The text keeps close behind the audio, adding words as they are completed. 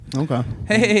Okay.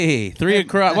 Hey, 3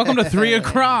 Across. Welcome to 3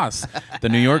 Across, the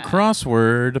New York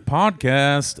Crossword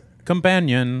Podcast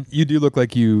Companion. You do look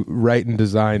like you write and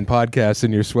design podcasts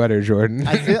in your sweater, Jordan.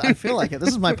 I feel like it. This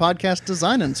is my podcast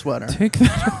designing sweater. Take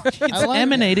that. It's like it.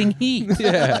 emanating heat.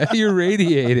 Yeah, you're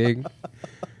radiating.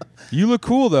 You look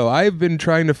cool, though. I've been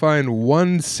trying to find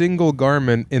one single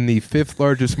garment in the 5th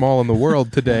largest mall in the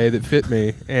world today that fit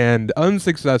me, and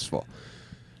unsuccessful.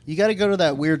 You got to go to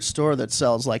that weird store that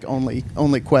sells like only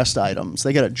Quest items.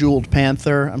 They got a jeweled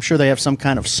panther. I'm sure they have some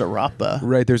kind of sirapa.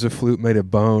 Right, there's a flute made of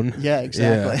bone. Yeah,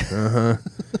 exactly. Yeah,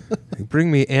 uh-huh.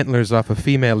 Bring me antlers off a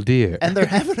female deer. And they're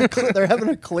having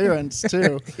a clearance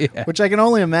too, Yeah. which I can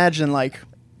only imagine like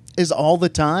is all the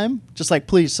time. Just like,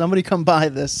 please, somebody come buy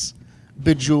this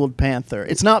bejeweled panther.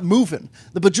 It's not moving.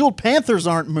 The bejeweled panthers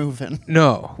aren't moving.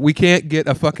 No, we can't get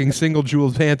a fucking single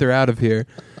jeweled panther out of here.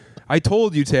 I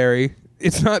told you, Terry,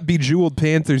 it's not bejeweled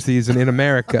panther season in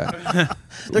America.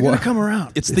 They're going to come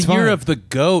around. It's the It's year fine. of the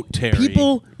goat, Terry.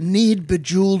 People need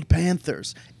bejeweled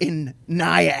panthers in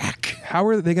Nyack How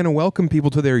are they going to welcome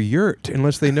people to their yurt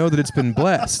unless they know that it's been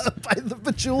blessed? by the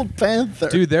bejeweled panther.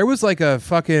 Dude, there was like a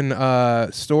fucking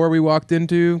store we walked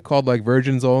into called like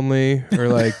Virgins Only or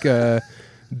like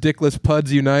Dickless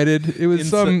Puds United. It was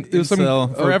some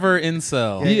incel. Forever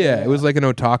incel. Yeah, it was like an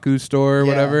otaku store or Yeah.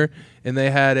 whatever. And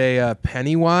they had a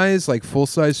Pennywise, like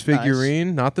full-size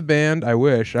figurine. Not the band. I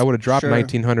wish. I would have dropped Sure.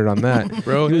 $1,900 on that.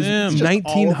 Bro, It was him. Just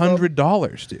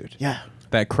 $1,900, dude. Yeah.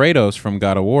 That Kratos from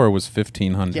God of War was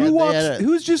 $1,500. Yeah. Who they walks, had a-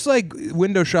 who's just like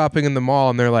window shopping in the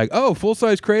mall and they're like, oh,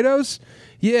 full-size Kratos?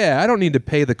 Yeah, I don't need to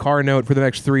pay the car note for the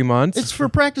next 3 months. It's for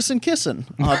practicing kissing,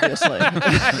 obviously.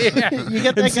 You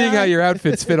get that and seeing guy, how your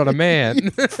outfits fit on a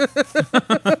man.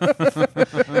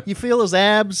 you feel his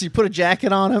abs, you put a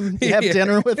jacket on him, you have Yeah.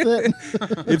 dinner with it.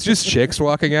 It's just chicks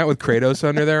walking out with Kratos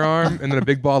under their arm and then a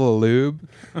big bottle of lube.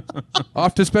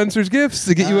 Off to Spencer's Gifts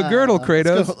to get you a girdle,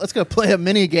 Kratos. Let's go play a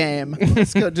mini game.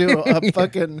 Let's go do a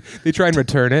fucking They try and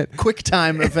return it. quick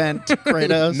time event,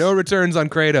 Kratos. No returns on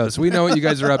Kratos. We know what you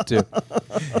guys are up to.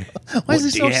 Why is he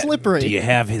so slippery? Do you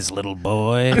have his little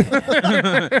boy?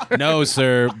 No,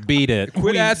 sir. Beat it.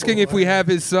 Quit asking if we have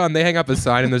his son. They hang up a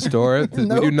sign in the store. That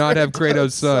No we do not have Kratos'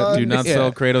 Kratos' son. son. Do not Yeah.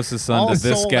 sell Kratos' son All to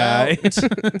this sold guy. out.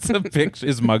 It's a picture,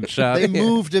 his mugshot. They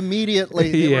moved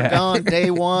immediately. They were Yeah. gone day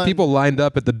one. People lined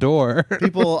up at the door.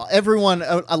 Everyone,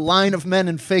 a line of men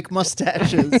in fake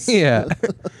mustaches. Yeah.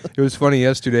 It was funny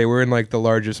yesterday. We're in like the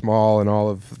largest mall in all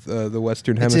of the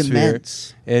Western It's Hemisphere.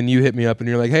 immense. And you hit me up and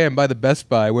you're like, hey, I'm by the Best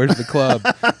Buy. Where's the club?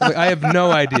 I'm like, I have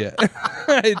no idea.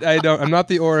 I don't. I'm not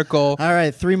the Oracle. All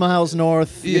right, 3 miles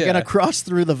north. You're Yeah. going to cross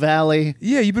through the valley.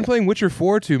 Yeah, you've been playing Witcher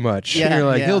 4 too much. Yeah, and you're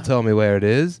like, yeah. he'll tell me where it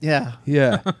is. Yeah.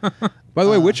 Yeah. By the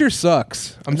way, Witcher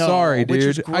sucks. I'm No, sorry,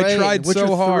 Witcher's dude. great. I tried Witcher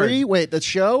so hard. 3? Wait, the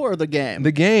show or the game?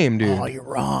 The game, dude. Oh, you're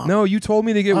wrong. No, you told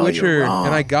me to get Oh, you're Witcher, wrong.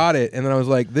 and I got it, and then I was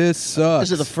like, "This sucks."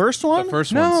 Is it the first one? The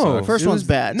first No. one sucks. First It one's was-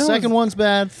 bad. no, Second it was- one's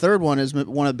bad. Third one is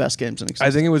one of the best games in existence.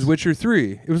 I think it was Witcher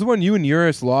 3. It was the one you and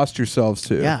Eurus lost yourselves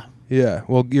to. Yeah. Yeah.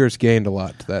 Well, Eurus gained a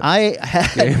lot to that. I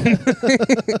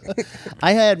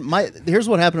had here's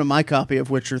what happened to my copy of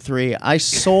Witcher 3. I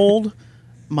sold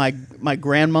my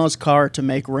grandma's car to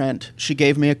make rent. She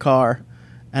gave me a car,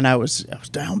 and I was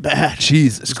down bad.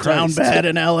 Jesus Down Christ. bad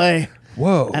in LA.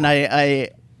 Whoa. And I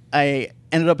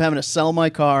ended up having to sell my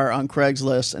car on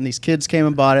Craigslist, and these kids came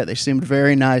and bought it. They seemed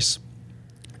very nice.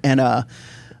 And a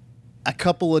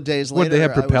couple of days later, What, they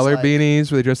have I was propeller like-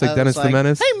 beanies where they dress I like Dennis was the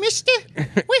Menace? Hey, mister,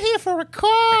 we're here for a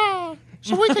car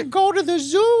so we can go to the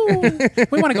zoo.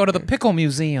 We want to go to the Pickle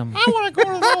Museum. I want to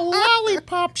go to the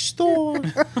lollipop store.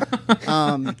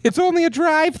 It's only a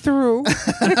drive-through.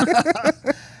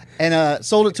 And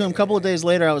sold it to him a couple of days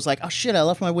later. I was like, oh, shit, I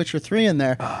left my Witcher 3 in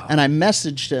there. And I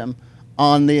messaged him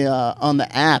on the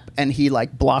app, and he,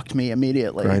 like, blocked me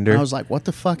immediately. Grindr? I was like, what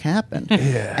the fuck happened?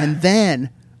 Yeah. And then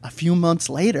a few months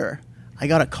later, I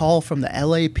got a call from the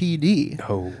LAPD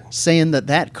Oh. saying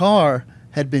that car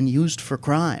had been used for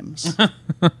crimes.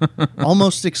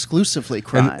 Almost exclusively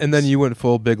crimes. And then you went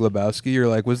full Big Lebowski. You're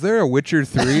like, was there a Witcher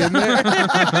 3 in there?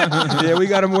 Yeah, we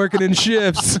got him working in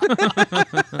shifts.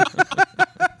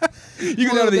 You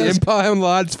go down to the impound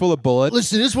lodge full of bullets.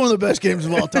 Listen, it's one of the best games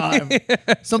of all time.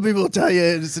 Some people will tell you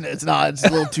it's not. It's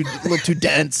a little too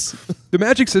dense. The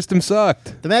magic system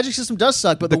sucked. The magic system does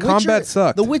suck, but The the combat Witcher,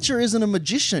 sucked. The Witcher isn't a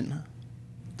magician.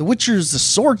 The Witcher's a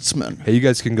swordsman. Hey, you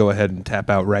guys can go ahead and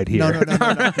tap out right here.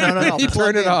 No. You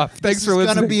turn it off. Thanks for It's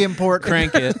listening. gonna be important.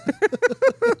 Crank it.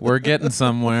 We're getting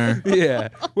somewhere. Yeah.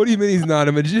 What do you mean he's not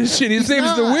a magician? His name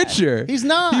is The not. Witcher. He's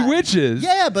not. He witches.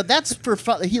 Yeah, but that's for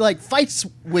he like fights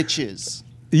witches.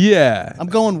 Yeah. I'm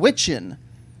going witching.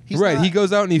 Right, he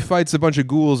goes out and he fights a bunch of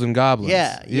ghouls and goblins.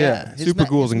 Yeah. Super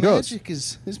ghouls and ghosts.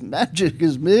 His magic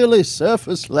is merely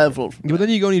surface level. But then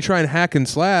you go and you try and hack and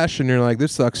slash, and you're like,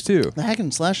 this sucks too. The hack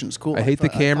and slashing is cool. I hate the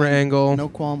camera find angle. No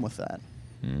qualm with that.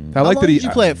 I How like long that he. did you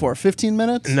play it for? 15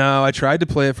 minutes? No, I tried to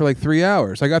play it for like 3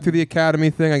 hours. I got through the academy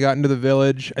thing. I got into the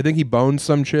village. I think he boned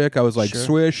some chick. I was like, Sure.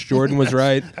 swish. Jordan was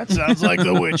right. That sounds like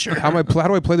The Witcher. How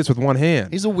do I play this with one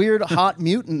hand? He's a weird hot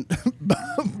mutant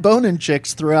boning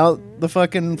chicks throughout the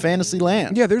fucking fantasy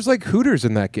land. Yeah, there's like Hooters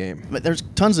in that game. But there's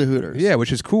tons of Hooters. Yeah,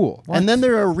 which is cool. And then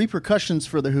there are repercussions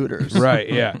for the Hooters. Right,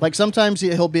 yeah. Like sometimes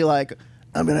he'll be like,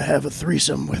 I'm going to have a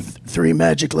threesome with 3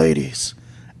 magic ladies.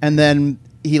 And then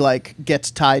he like gets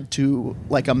tied to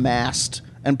like a mast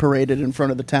and paraded in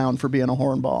front of the town for being a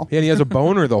hornball. Yeah, and he has a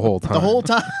boner the whole time. The whole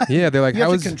time. Yeah, they're like, you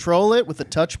how have is... to control it with a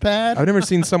touchpad. I've never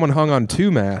seen someone hung on 2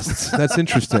 masts. That's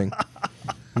interesting.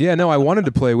 Yeah, no, I wanted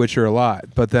to play Witcher a lot,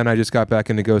 but then I just got back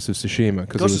into Ghost of Tsushima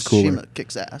because it was Ghost of cooler. Tsushima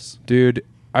kicks ass. Dude,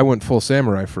 I went full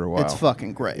samurai for a while. It's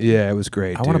fucking great. Yeah, it was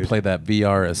great. I want to dude. play that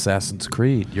VR Assassin's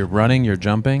Creed. You're running, you're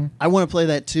jumping. I want to play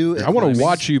that too. I want to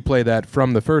watch you play that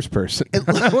from the first person.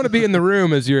 I want to be in the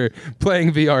room as you're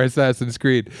playing VR Assassin's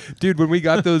Creed. Dude, when we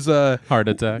got those... Heart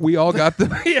attack. We all got the...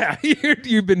 Yeah,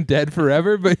 you've been dead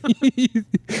forever, but...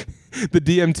 The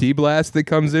DMT blast that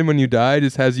comes in when you die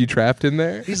just has you trapped in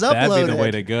there. He's That'd uploaded. be the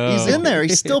way to go. He's in there.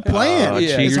 He's still playing. Oh,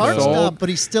 Yeah, His your heart soul. stopped, but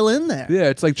he's still in there. Yeah,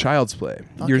 it's like child's play.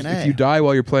 Fucking A. If you die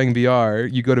while you're playing VR,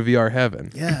 you go to VR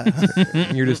heaven.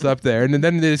 Yeah. You're just up there. And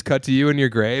then they just cut to you in your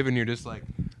grave, and you're just like...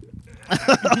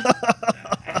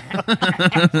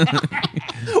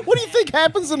 What do you think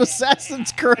happens in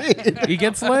Assassin's Creed? He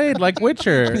gets laid like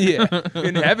Witcher. Yeah.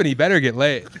 In heaven, he better get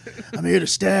laid. I'm here to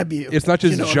stab you. It's not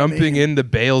just You know what I jumping mean? into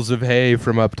bales of hay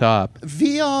from up top.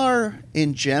 VR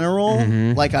in general,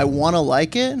 Mm-hmm. like I want to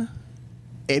like it.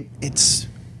 It's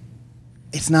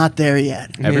not there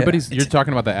yet. You're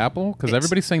talking about the Apple? Because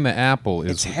everybody's saying the Apple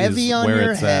is It's heavy is on where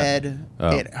your it's at. head.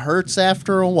 Oh. It hurts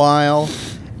after a while,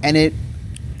 and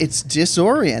it's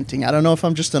disorienting. I don't know if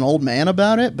I'm just an old man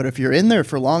about it, but if you're in there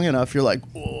for long enough, you're like,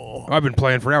 oh. I've been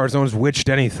playing for hours. No one's witched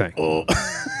anything.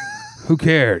 Who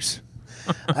cares?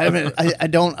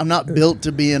 I'm not built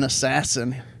to be an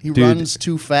assassin. He Dude. runs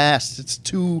too fast. It's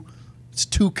too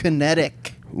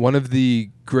kinetic. One of the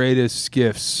greatest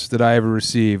gifts that I ever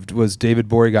received was David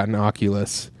Bory got an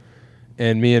Oculus,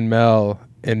 and me and Mel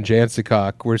and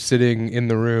Jansikok were sitting in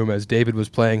the room as David was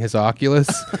playing his Oculus,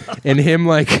 and him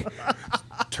like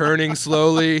turning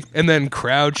slowly and then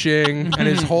crouching, and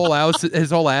his whole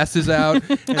ass is out,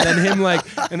 and then him like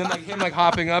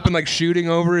hopping up and like shooting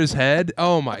over his head.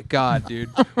 Oh my god, dude!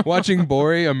 Watching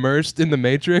Bory immersed in the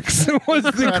Matrix was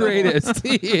the greatest.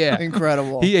 Yeah,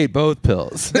 Incredible. He ate both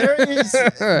pills.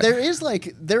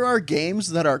 There are games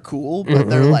that are cool, but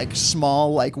they're like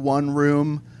small, like one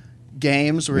room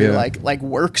games where you're Yeah. like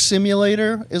Work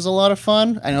Simulator is a lot of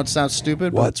fun. I know it sounds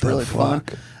stupid, but What it's the really fun.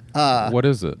 fuck? What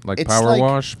is it? Like it's power like-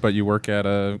 wash, but you work at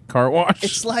a car wash?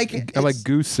 It's like I like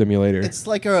Goose Simulator. It's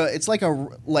like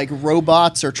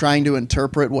robots are trying to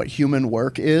interpret what human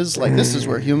work is. Like this is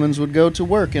where humans would go to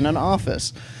work in an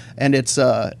office. And it's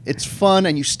fun,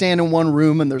 and you stand in one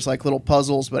room and there's like little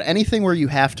puzzles, but anything where you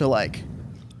have to like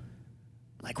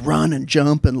run and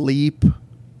jump and leap,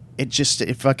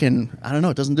 it fucking, I don't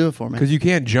know, it doesn't do it for me. Because you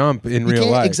can't jump in You real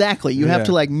can't- life. Exactly. You have Yeah.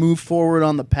 to like move forward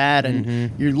on the pad,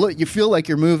 and you feel like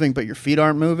you're moving, but your feet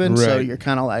aren't moving. So Right. you're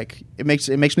kind of like it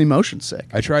makes me motion sick.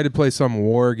 I tried to play some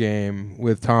war game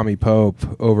with Tommy Pope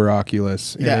over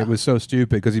Oculus, and Yeah. it was so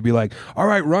stupid because he'd be like, "All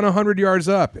right, run 100 yards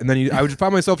up," and then I would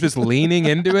find myself just leaning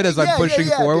into it as Yeah, I'm pushing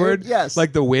yeah, forward. dude. Yes.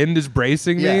 Like the wind is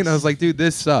bracing me, Yes. and I was like, "Dude,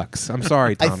 this sucks." I'm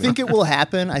sorry, I Tommy. think it will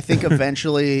happen. I think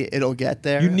eventually it'll get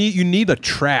there. you need a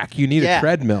track. You need a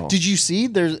treadmill. Did you see?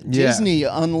 There's Disney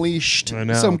unleashed I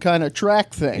know. some kind of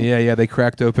track thing. Yeah, they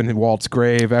cracked open Walt's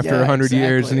grave after Yeah, 100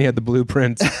 years, exactly. and he had the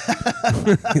blueprints.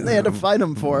 They had to fight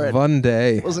him for it. One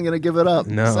day, Wasn't going to give it up.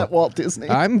 No. Is that Walt Disney?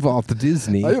 I'm Walt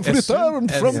Disney. I have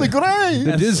returned from the grave.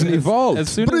 The Disney Vault. As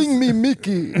soon Bring me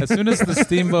Mickey. As soon as the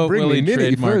Steamboat Bring me Willie Minnie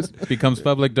trademark first. becomes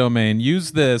public domain,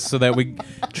 use this so that we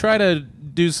try to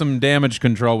do some damage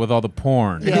control with all the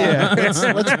porn. Yeah.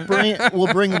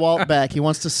 We'll bring Walt back. He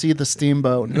wants to see the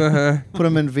steamboat. Put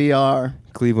him in VR.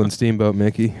 Cleveland Steamboat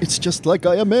Mickey. It's just like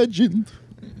I imagined.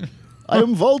 I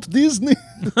am Walt Disney.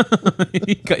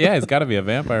 Yeah, he's got to be a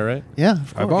vampire, right? Yeah,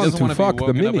 of I've course. gone Doesn't to want to fuck be the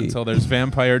woken up Minnie. until there's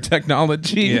vampire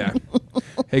technology. Yeah.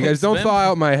 Hey guys, don't thaw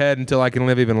out my head until I can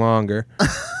live even longer.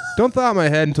 Don't thaw out my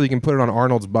head until you can put it on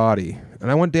Arnold's body. And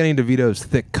I want Danny DeVito's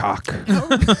thick cock.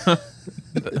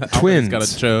 Twins. Got a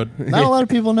chode. Not a lot of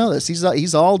people know this.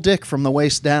 He's all dick from the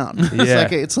waist down. Yeah.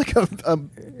 It's like a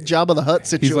Jabba the Hutt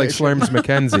situation. He's like Slurms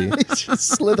McKenzie. He's just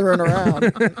slithering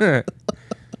around.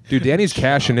 Dude, Danny's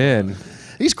cashing in.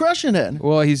 He's crushing it.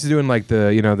 Well, he's doing like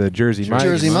the Jersey Mike's.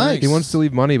 Jersey Mike's. He wants to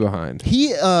leave money behind. He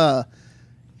has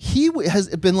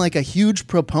been like a huge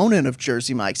proponent of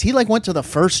Jersey Mike's. He like went to the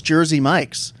first Jersey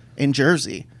Mike's in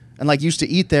Jersey and like used to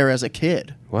eat there as a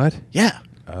kid. What? Yeah.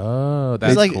 Oh,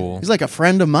 that's He's like cool. he's like a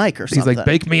friend of Mike or something. He's like,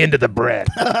 bake me into the bread.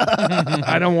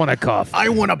 I don't want to cough. I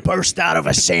want to burst out of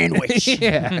a sandwich.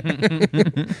 Yeah.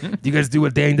 Do you guys do a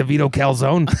Danny DeVito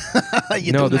calzone?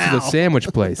 You No, do this now. is a sandwich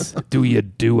place. Do you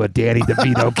do a Danny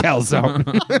DeVito calzone?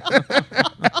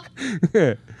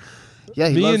 Yeah,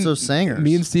 he loves those singers.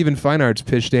 Me and Steven Feinartz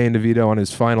pitched Danny DeVito on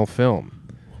his final film.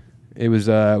 It was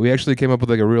we actually came up with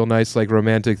like a real nice like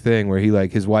romantic thing where he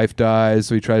like his wife dies,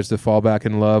 so he tries to fall back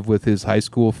in love with his high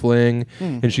school fling,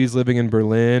 and she's living in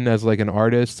Berlin as like an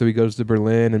artist, so he goes to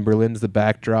Berlin and Berlin's the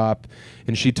backdrop,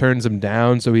 and she turns him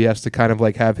down, so he has to kind of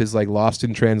like have his like lost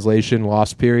in translation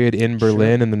lost period in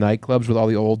Berlin in the nightclubs with all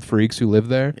the old freaks who live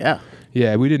there.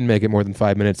 Yeah, we didn't make it more than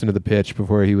 5 minutes into the pitch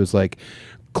before he was like,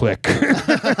 click.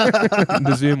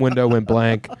 The Zoom window went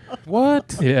blank.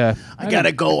 What? Yeah. I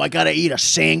gotta go. I gotta eat a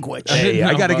sandwich. Hey,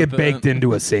 I know got to about get that. baked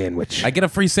into a sandwich. I get a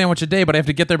free sandwich a day, but I have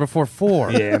to get there before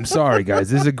 4. Yeah, I'm sorry, guys.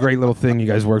 This is a great little thing you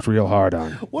guys worked real hard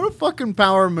on. What a fucking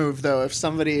power move, though, if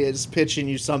somebody is pitching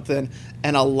you something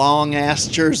and a long ass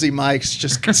Jersey Mike's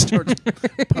just starts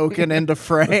poking into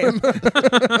frame.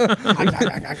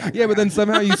 Yeah, but then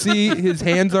somehow you see his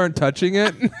hands aren't touching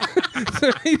it.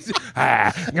 So he's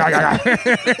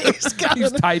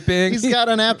he's typing. He's got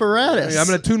an apparatus. I'm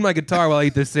going to tune my guitar while I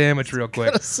eat this sandwich real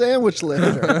quick. a sandwich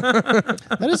lifter.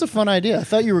 That is a fun idea. I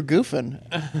thought you were goofing,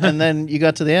 and then you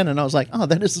got to the end, and I was like, "Oh,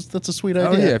 that's a sweet idea."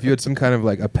 Oh, yeah. If you had some kind of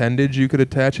like appendage you could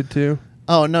attach it to.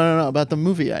 Oh no! About the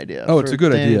movie idea. Oh, it's for a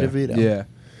good Danny idea. DeVito. Yeah.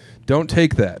 Don't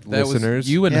take that, That listeners. was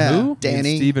you and Yeah. who?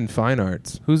 Danny. Steven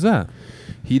Feinartz. Who's that?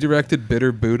 He directed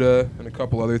Bitter Buddha and a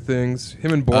couple other things.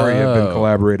 Him and Bori have been Oh,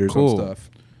 collaborators cool. on stuff.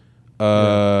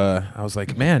 I was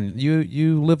like, man,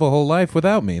 you live a whole life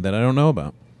without me that I don't know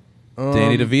about.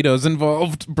 Danny DeVito's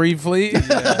involved briefly.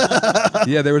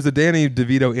 Yeah, there was a Danny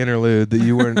DeVito interlude that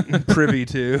you weren't privy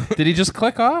to. Did he just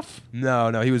click off?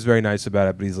 No, he was very nice about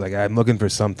it, but he's like, I'm looking for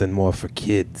something more for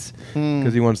kids.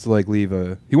 Because he wants to like he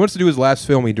wants to do his last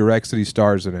film, he directs it, he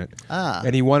stars in it.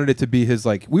 And he wanted it to be his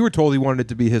like, we were told he wanted it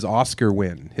to be his Oscar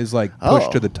win, his like push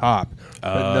to the top.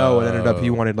 But no, it ended up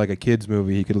he wanted like a kids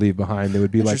movie he could leave behind that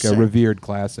would be like a Interesting. revered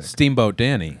classic. Steamboat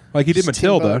Danny. Like he did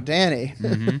Steamboat Matilda. Danny.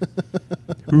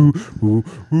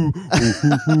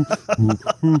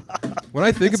 When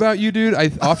I think about you, dude,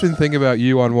 I often think about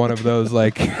you on one of those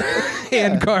like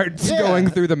hand carts Yeah. going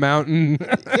through the mountain.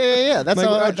 Yeah. That's Like,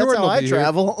 how, Jordan will I be here.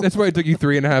 travel. That's why it took you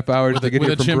 3.5 hours to get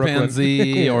With here a from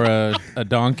chimpanzee or a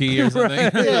donkey or something.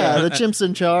 Yeah, the chimp's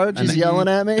in charge. He's yelling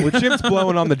at me. Brooklyn. With Chip's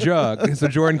blowing on the jug, so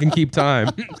Jordan can keep time.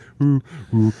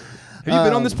 Have you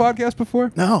been on this podcast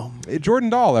before? No.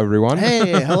 Jordan Dahl, everyone.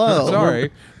 Hey, hello.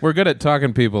 Sorry. We're good at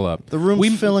talking people up. The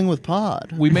room's filling with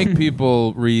pod. We make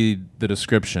people read the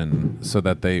description so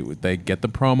that they get the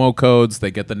promo codes, they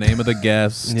get the name of the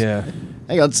guest. Yeah.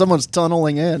 Hang on, someone's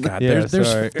tunneling in. God, Yeah,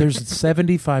 there's, there's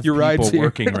 75 Your ride's people here.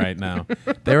 working right now.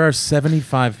 There are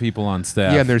 75 people on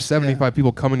staff. Yeah, and there's 75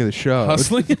 people coming to the show.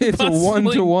 Hustling and It's a bustling.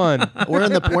 1-to-1.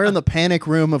 We're in the panic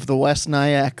room of the West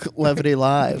Nyack Levity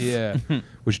Live. Yeah.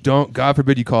 Which God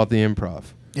forbid you call it the Improv.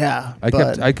 Yeah.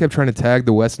 I kept trying to tag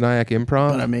the West Nyack Improv.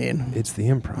 But I mean, It's the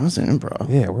Improv. it's an improv.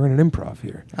 Yeah, we're in an improv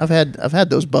here. I've had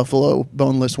those buffalo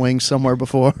boneless wings somewhere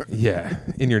before. Yeah,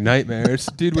 in your nightmares,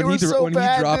 dude. They When were so he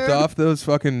bad, dropped dude. off those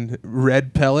fucking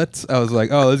red pellets, I was like,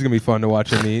 oh, this is gonna be fun to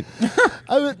watch him eat.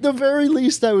 At the very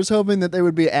least, I was hoping that they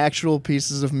would be actual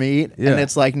pieces of meat, Yeah. and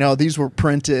it's like, no, these were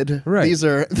printed. Right. These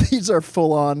are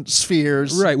full on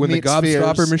spheres. Right when the meat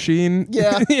gobstopper spheres. machine,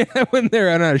 Yeah. yeah, when they're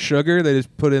out of sugar, they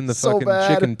just put in the So fucking bad.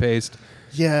 chicken paste.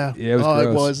 Yeah. Yeah, it was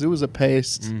oh, gross. it was a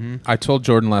paste. I told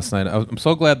Jordan last night, I'm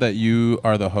so glad that you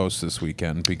are the host this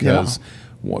weekend because,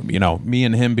 me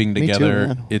and him being too, together,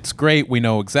 man. it's great. We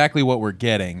know exactly what we're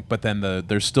getting, but then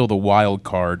there's still the wild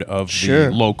card of Sure.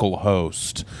 the local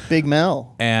host. Big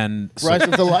Mel. And so, Rise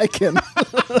of the Lycan.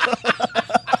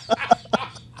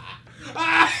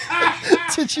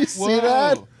 Did you see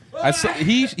that?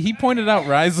 He pointed out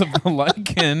Rise of the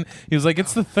Lycan. He was like,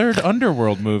 it's the third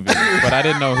Underworld movie, but I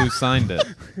didn't know who signed it.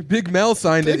 Big Mel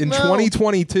signed it in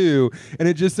 2022, and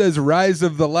it just says Rise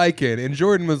of the Lycan. And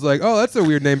Jordan was like, oh, that's a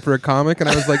weird name for a comic. And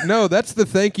I was like, no, that's the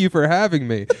thank you for having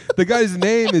me. The guy's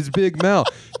name is Big Mel.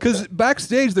 Because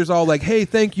backstage, there's all like, hey,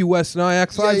 thank you, Wes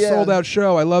Nyack. Sold out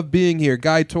show. I love being here.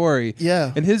 Guy Torrey.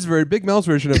 Yeah. And his Big Mel's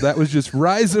version of that was just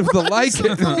Rise of the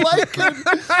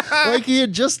Lycan. Like he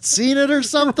had just seen it or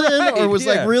something, or was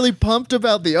yeah. like really pumped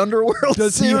about the Underworld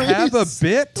Does series. he have a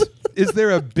bit? Is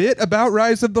there a bit about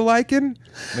Rise of the Lycan?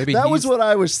 Maybe That was what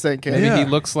I was thinking. Maybe Yeah. he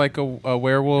looks like a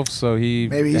werewolf, so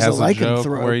Maybe he's has a a joke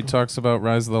lycanthrope. where he talks about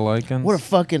Rise of the Lycans. What a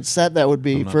fucking set that would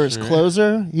be I'm not for his sure.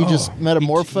 closer. He just He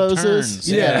metamorphoses. turns,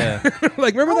 Yeah.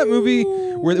 Like, remember that movie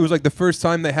where it was like the first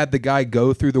time they had the guy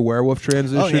go through the werewolf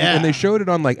transition? Oh, yeah. And they showed it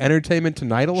on like Entertainment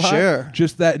Tonight a lot? Sure.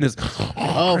 Just that and his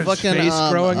Oh, his fucking face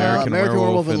growing out. American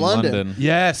Werewolf in London.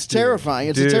 Yes. dude. Terrifying.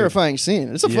 It's Dude. a terrifying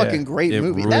scene. It's a Yeah. fucking great It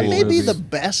movie. That may be rules. the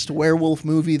best werewolf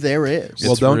movie there is.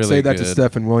 Well, It's don't really say that to good.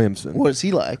 Stephen Williamson. What is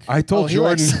he like? I told he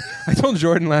Jordan. likes- I told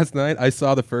Jordan last night. I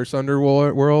saw the first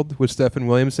Underworld with Stephen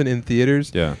Williamson in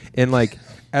theaters. Yeah. And like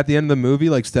at the end of the movie,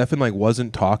 like Stephen like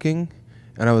wasn't talking,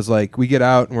 and I was like, we get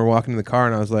out and we're walking in the car,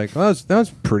 and I was like, oh, that was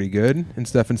pretty good. And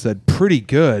Stephen said, pretty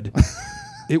good.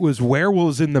 It was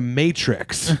werewolves in the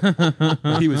Matrix.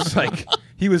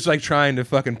 He was like trying to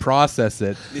fucking process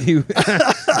it.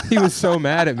 He was so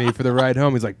mad at me for the ride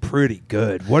home. He's like, pretty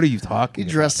good. What are you talking He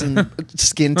about? dressed in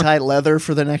skin tight leather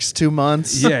for the next 2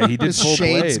 months. Yeah, he did His full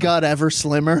shades blade. got ever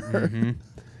slimmer.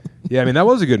 Yeah, I mean, that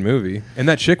was a good movie. And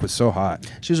that chick was so hot.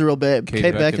 She was a real babe. Kate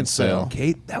Kate Beckinsale. Beckinsale.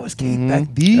 Kate, that was Kate Beck.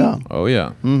 Yeah. Oh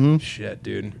yeah. Shit,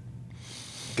 dude.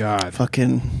 God.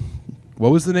 Fucking.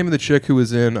 What was the name of the chick who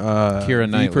was in Keira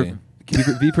Knightley.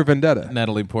 V for Vendetta?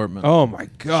 Natalie Portman. Oh my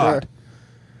God. Sure.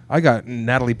 I got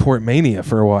Natalie Portmania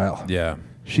for a while. Yeah.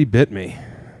 She bit me.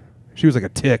 She was like a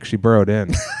tick. She burrowed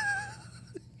in.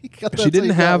 That's didn't how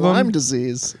you have got 'em. Lyme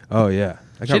disease. Oh yeah.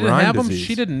 I She got didn't Lyme have him. disease.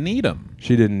 She didn't need him.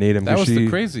 She didn't need him. That 'cause was the she-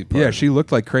 crazy part. Yeah, she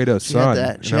looked like Kratos' She had son.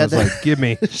 that. And She I had was that. like, give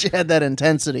me. She had that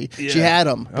intensity. She Yeah. had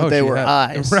them, but Oh, they she were had-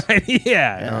 eyes. Right,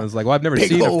 yeah. And I was like, well, I've never Big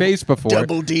seen her old face before.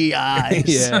 Double D eyes.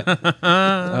 Yeah.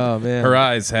 Oh, man. Her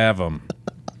eyes have him.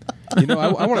 You know,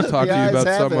 I want to talk The to you eyes about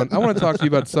have someone. it. I want to talk to you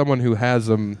about someone who has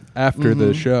them after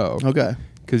the show. Okay.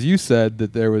 Because you said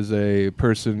that there was a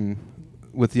person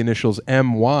with the initials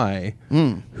MY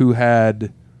who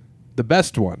had the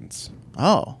best ones.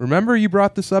 Oh. Remember you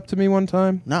brought this up to me one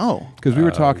time? No. Because we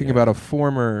were talking about a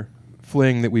former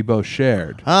fling that we both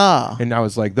shared. Ah. And I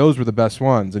was like, those were the best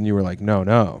ones. And you were like,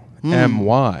 no.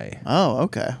 MY. Oh,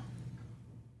 okay.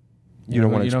 You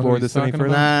don't want to You know explore who he's this any talking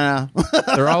further? Nah.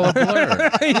 They're all a blur.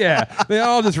 Yeah. They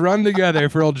all just run together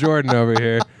for old Jordan over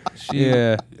here.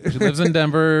 Yeah. She lives in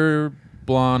Denver.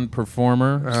 Blonde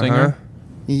performer, singer.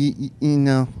 you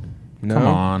know. No. Come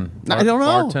on. I don't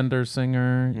know. Bartender,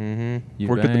 singer. Mm-hmm. You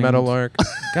Worked at the banged. Meadowlark.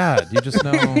 God, you just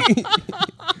know.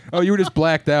 Oh, you were just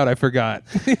blacked out. I forgot.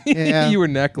 Yeah. You were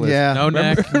necklace. Yeah. No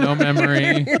neck, no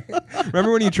memory.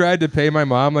 Remember when you tried to pay my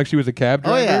mom like she was a cab Oh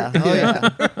driver? yeah. Oh yeah.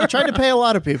 I tried to pay a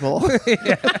lot of people.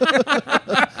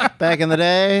 Back in the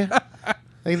day.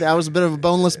 I think I was a bit of a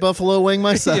boneless buffalo wing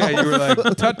myself. Yeah, you were like,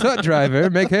 tut tut driver,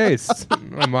 make haste.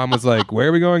 My mom was like, where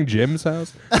are we going? Jim's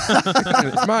house?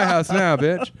 It's my house now,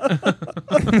 bitch.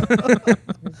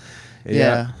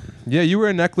 Yeah. Yeah, you were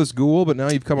a necklace ghoul, but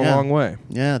now you've come a Yeah. long way.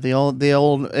 Yeah, the old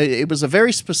it was a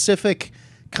very specific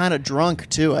kind of drunk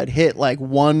too. I'd hit like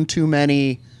one too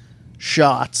many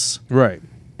shots Right.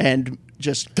 and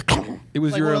just It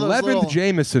was Like your one of those 'eleventh little-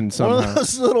 Jameson one of somehow.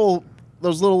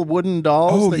 those little wooden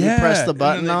dolls Oh, that yeah. you press the And then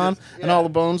button they on just- and all the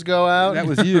bones go out. That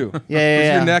was you. Yeah, With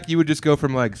yeah. your neck, you would just go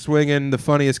from like swinging the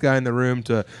funniest guy in the room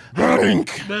to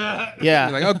yeah.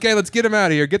 You're like, okay, let's get him out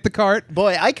of here. Get the cart.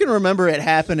 Boy, I can remember it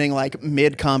happening like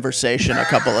mid conversation a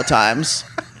couple of times.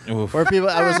 Oof. Where people,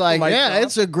 I was like, Lights yeah, off.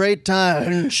 it's a great time.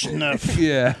 Hunch-nuff.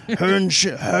 Yeah.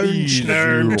 Hunch-nerd.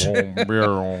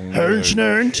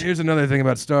 Here's another thing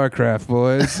about StarCraft,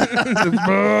 boys.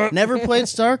 Never played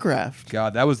StarCraft.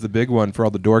 God, that was the big one for all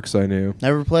the dorks I knew.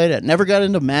 Never played it. Never got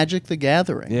into Magic the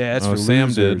Gathering. Yeah, that's Oh, for Sam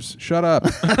losers. Shut up.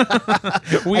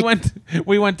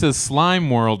 we went to Slime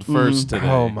World first today.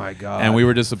 Oh, my God. And we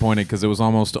were disappointed because it was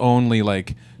almost only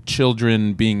like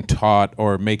children being taught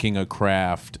or making a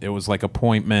craft. It was like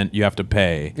appointment. You have to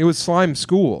pay. It was slime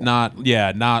school. Not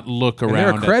look they're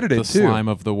around at accredited, the too. slime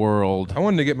of the world. I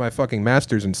wanted to get my fucking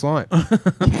master's in slime.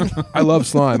 I love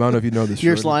slime. I don't know if you know this.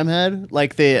 Your Jordan. slime head,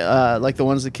 like the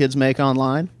ones that kids make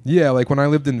online. Yeah, like when I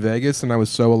lived in Vegas and I was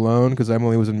so alone because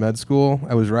Emily was in med school,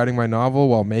 I was writing my novel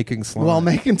while making slime. While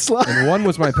making slime. And one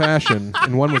was my passion,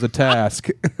 and one was a task.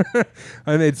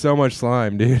 I made so much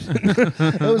slime, dude.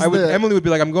 Emily would be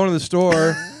like, "I'm going to the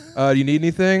store. Do you need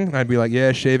anything?" And I'd be like,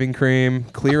 "Yeah, shaving cream,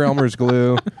 clear Elmer's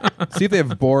glue. See if they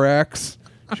have borax."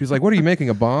 She was like, "What are you making?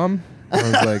 A bomb?" I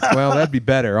was like, "Well, that'd be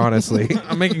better, honestly."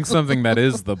 I'm making something that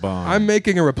is the bomb. I'm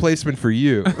making a replacement for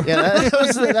you. Yeah,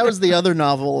 that was the other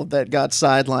novel that got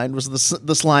sidelined. Was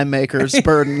the slime maker's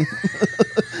burden,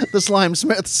 the slime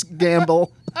smith's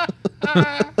gamble.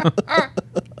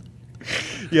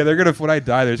 Yeah, they're gonna. When I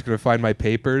die, they're just gonna find my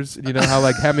papers. You know how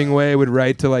like Hemingway would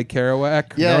write to like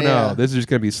Kerouac. Yeah, no, yeah. this is just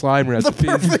gonna be slime The recipes.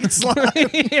 perfect slime.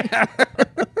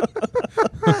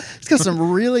 It's got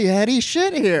some really heady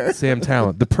shit here. Sam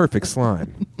Talent, the perfect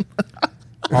slime.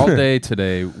 All day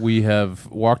today, we have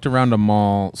walked around a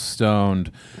mall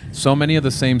stoned. So many of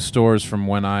the same stores from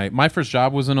when my first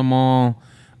job was in a mall.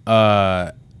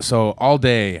 So all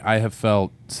day I have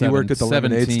felt He worked at the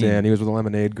lemonade 17. stand. He was with a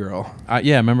lemonade girl.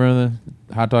 Yeah, remember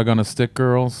the hot dog on a stick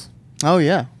girls? Oh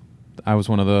yeah. I was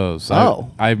one of those.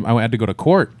 Oh. I had to go to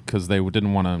court because they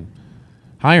didn't want to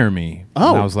hire me.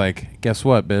 Oh. And I was like, guess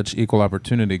what, bitch? Equal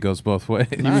opportunity goes both ways.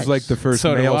 He was like the first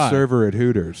So do male I. server at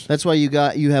Hooters. That's why you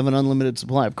have an unlimited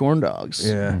supply of corn dogs.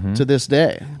 Yeah. To this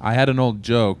day. I had an old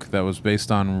joke that was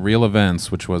based on real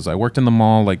events, which was I worked in the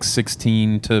mall like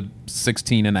 16 to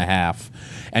 16 and a half.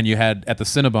 And you had, at the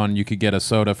Cinnabon, you could get a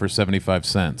soda for 75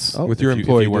 cents. Oh. With your if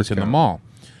employee you worked in the discount. mall.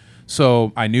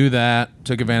 So I knew that,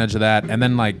 took advantage of that. And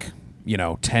then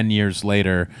 10 years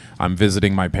later, I'm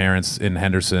visiting my parents in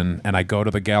Henderson, and I go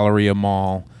to the Galleria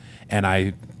Mall, and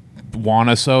I want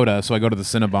a soda, so I go to the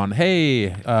Cinnabon.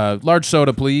 Hey, large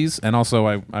soda, please. And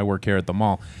also, I work here at the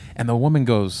mall. And the woman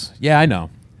goes, yeah, I know.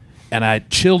 And it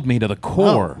chilled me to the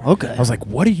core. Oh, okay. I was like,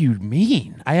 what do you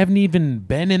mean? I haven't even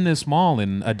been in this mall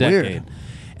in a decade. Weird.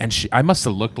 And I must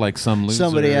have looked like some loser.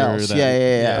 Somebody else. that-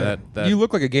 Yeah. That You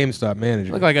look like a GameStop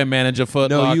manager. look like I manage a Foot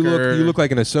no, Locker. you look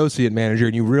like an associate manager,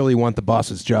 and you really want the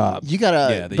boss's job. You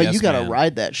gotta, Yeah, the but yes you gotta man.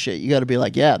 ride that shit. You gotta be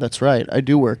like, yeah, that's right. I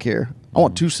do work here. I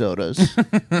want 2 sodas.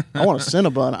 I want a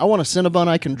Cinnabon. I want a Cinnabon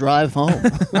I can drive home.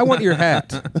 I want your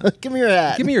hat. Give me your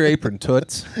hat. Give me your apron,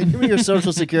 toots. Give me your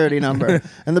social security number.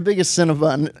 And the biggest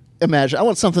Cinnabon. Imagine. I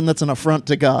want something that's an affront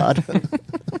to God.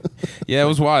 Yeah, it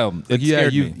was wild. It Yeah,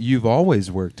 scared me. you've always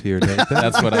worked here, Nathan.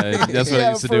 That's what I Yeah,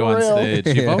 used to for do on real. stage.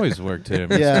 You've always worked here,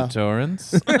 Mr. Yeah.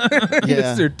 Torrance.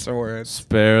 Yeah. Mr. Torrance.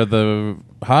 Spare the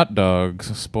hot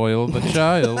dogs, spoil the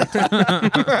child. Boy,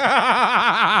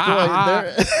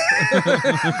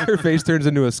 Her face turns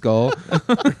into a skull. boy,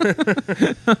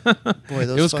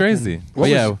 those It was fucking- crazy. What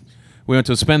Yeah, was- we went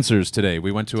to Spencer's today.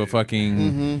 We went to a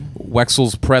fucking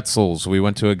Wexel's Pretzels. We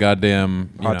went to a goddamn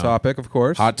Hot Topic, of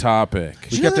course. Hot Topic.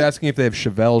 We You kept know that- asking if they have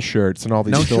Chevelle shirts in all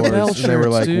these No stores. Chevelle and they were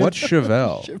shirts, like, dude. what's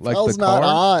Chevelle? Chappelle's not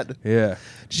odd. Yeah.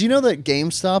 Did you know that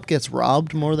GameStop gets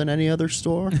robbed more than any other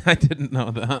store? I didn't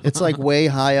know that. It's like way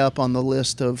high up on the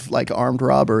list of like armed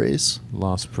robberies.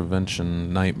 Loss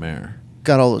prevention nightmare.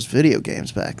 Got all those video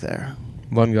games back there.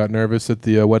 Lund got nervous at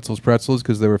the Wetzel's Pretzels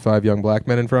because there were 5 young black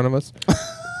men in front of us.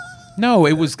 No,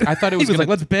 it was. I thought it He was, was gonna, like,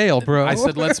 let's bail, bro. I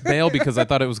said let's bail because I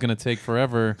thought it was going to take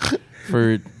forever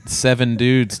for 7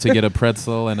 dudes to get a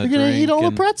pretzel and a You're gonna drink. eat all the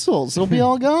and pretzels. It'll be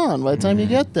all gone by the time you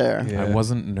get there. Yeah. I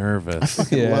wasn't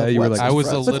nervous. Yeah, Love you were Wetzel's like, I was a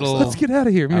pretzels. little. let's get out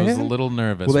of here, man. I was a little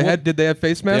nervous. Well, did they have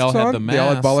face They all masks had on? the They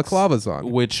all had masks, balaclavas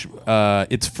on. which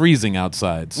it's freezing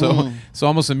outside. So so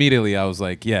almost immediately I was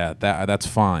like, yeah, that's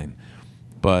fine.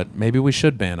 But maybe we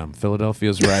should ban them.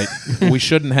 Philadelphia's right. We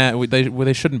shouldn't have.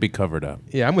 They shouldn't be covered up.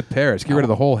 Yeah, I'm with Paris. Get rid of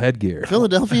the whole headgear.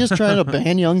 Philadelphia's trying to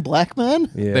ban young black men.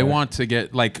 Yeah. They want to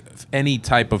get like any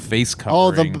type of face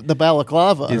Oh, covering. the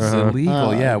balaclava. is illegal.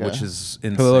 Oh, Yeah, okay. which is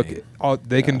insane. So look,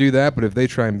 they can do that, but if they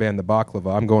try and ban the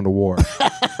baklava, I'm going to war.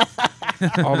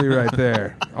 I'll be right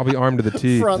there. I'll be armed to the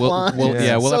teeth. Front We'll- line. we'll-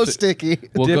 yeah, we'll so have to- sticky.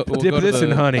 Dip to this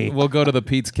in honey. We'll go to the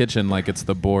Pete's Kitchen like it's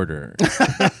the border.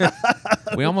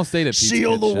 We almost ate at Pete's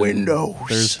Seal the Kitchen.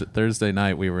 windows. Thursday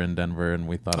night we were in Denver and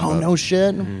we thought Oh about no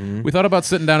shit. we thought about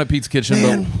sitting down at Pete's Kitchen,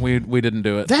 Man. but we didn't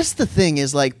do it. That's the thing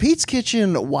is like Pete's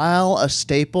Kitchen, while a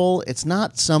staple, it's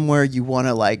not somewhere you want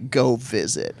to like go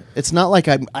visit. It's not like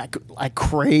I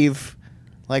crave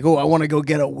like, oh, I want to go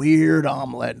get a weird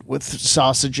omelet with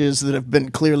sausages that have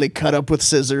been clearly cut up with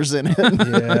scissors in it.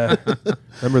 Yeah.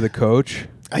 Remember the coach?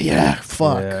 Yeah,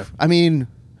 fuck. Yeah. I mean,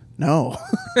 No.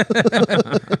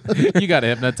 You got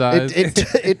hypnotized.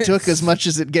 It took as much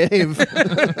as it gave.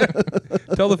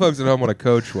 Tell the folks at home what a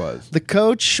coach was. The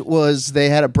coach was, they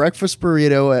had a breakfast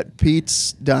burrito at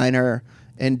Pete's Diner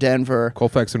in Denver.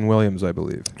 Colfax and Williams, I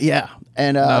believe. Yeah.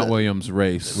 And Not Williams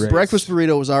Race. breakfast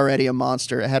burrito was already a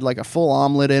monster. It had like a full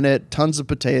omelet in it, tons of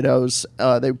potatoes.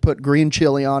 They put green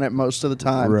chili on it most of the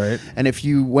time. Right. And if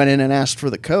you went in and asked for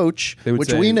the coach, They would which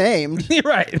say- we named,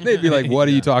 Right. They'd be like, what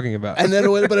are you talking about? and then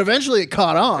but eventually it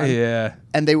caught on. yeah.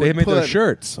 And they would made put their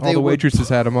shirts. All they the would waitresses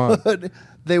had them on.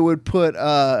 They would put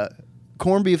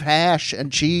corned beef hash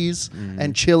and cheese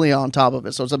and chili on top of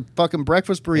it. So it's a fucking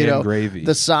breakfast burrito. And gravy.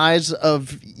 The size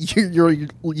of your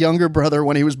younger brother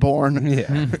when he was born.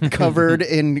 Yeah. Covered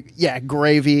in,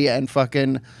 gravy and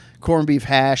fucking corned beef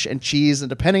hash and cheese. And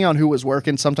depending on who was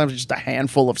working, sometimes just a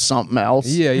handful of something else.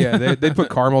 Yeah. They'd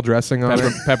put caramel dressing on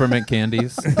it. Peppermint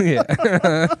candies. Yeah.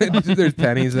 There's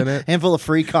pennies in it. Handful of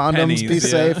free condoms. Pennies, Be yeah.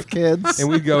 safe, kids. And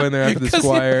we'd go in there after the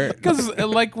Squire. Because,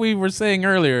 like we were saying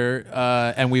earlier,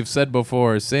 and we've said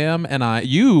before, Sam and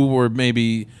you were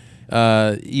maybe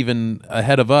even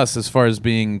ahead of us as far as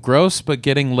being gross but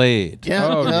getting laid.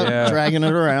 Oh, yeah. Dragging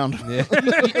it around.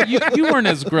 You weren't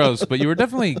as gross, but you were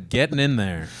definitely getting in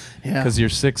there. Yeah. Because you're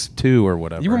 6'2" or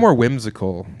whatever. You were more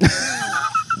whimsical.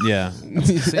 Yeah.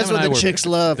 That's what the chicks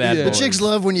love. bad The boys. chicks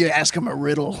love when you ask them a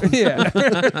riddle. Yeah.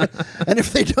 And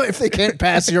if they can't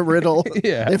pass your riddle,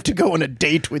 Yeah. they have to go on a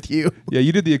date with you. Yeah,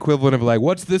 you did the equivalent of like,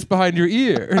 what's this behind your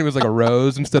ear? And it was like a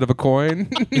rose instead of a coin.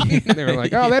 They were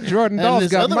like, oh, that Jordan And doll's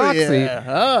this got other moxie.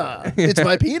 ear, it's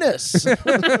my penis.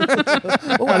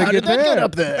 Well, how did get that get there?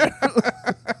 up there?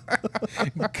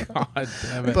 God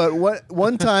damn it. But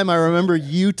one time I remember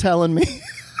you telling me,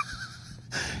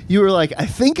 you were like, I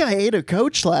think I ate a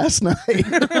Coach last night.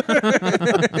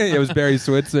 It was Barry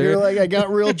Switzer. You're like, I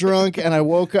got real drunk and I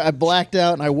woke up, I blacked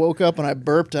out and I woke up and I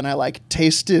burped and I like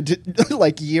tasted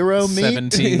like gyro meat.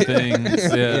 17 things.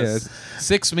 Yes. Yes.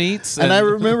 6 meats. And I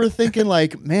remember thinking,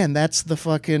 like, man, that's the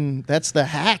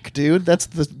hack, dude. That's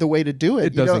the way to do it.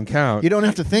 It You doesn't don't- count. You don't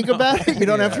have to think about it. You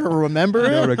don't have to remember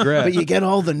No it. regret. But you get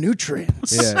all the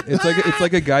nutrients. Yeah, it's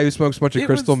like a guy who smokes a bunch of It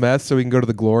crystal was- meth so he can go to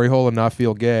the glory hole and not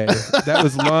feel gay. That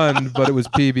was Lund, but it was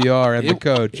PBR and the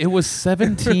coach. It was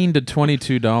 $17 to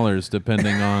 $22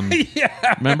 depending on.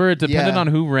 Remember, it depended Yeah. on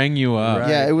who rang you up. Right.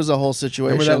 Yeah, it was a whole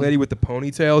situation. Remember that lady with the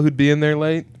ponytail who'd be in there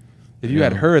late? If you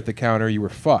had Yeah. her at the counter, you were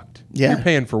fucked. Yeah. You're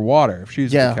paying for water if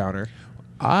she's Yeah. at the counter.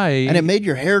 And it made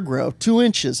your hair grow 2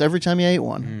 inches every time you ate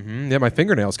one. Yeah, my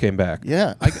fingernails came back.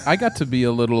 Yeah. I got to be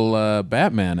a little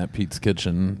Batman at Pete's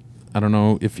Kitchen. I don't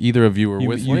know if either of you were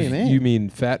with What do me. you mean? You mean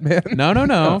Fat Man?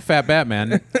 No, Fat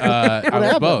Batman. I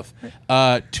was happened? both.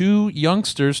 Two young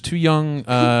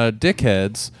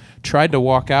dickheads tried to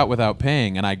walk out without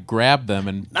paying, and I grabbed them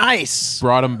and Nice.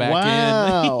 brought them back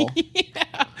Wow. in.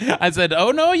 I said,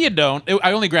 "Oh no, you don't."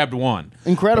 I only grabbed one.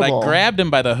 Incredible. But I grabbed him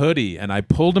by the hoodie and I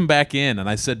pulled him back in, and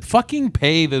I said, "Fucking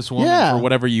pay this woman Yeah. for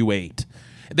whatever you ate."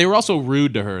 They were also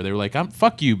rude to her. They were like,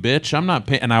 "Fuck you, bitch. I'm not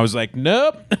paying." And I was like,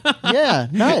 "Nope." Yeah,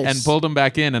 nice. And pulled him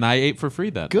back in, and I ate for free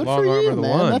that Good day. for Long arm you, of the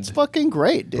man. Lund. That's fucking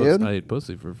great, dude. I ate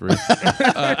pussy for free.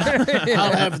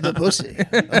 I'll have the pussy.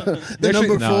 The Actually-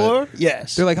 number No. 4?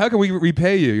 Yes. They're like, how can we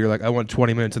repay you? You're like, I want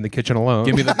 20 minutes in the kitchen alone.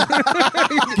 Give me the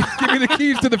Give me the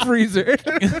keys to the freezer.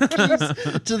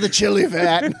 To the chili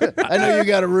vat. I know you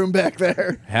got a room back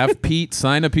there. have Pete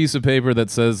sign a piece of paper that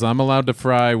says I'm allowed to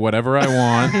fry whatever I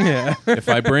want. Yeah. If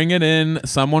I bring it in,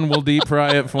 someone will deep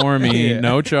fry it for me, Yeah.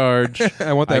 no charge.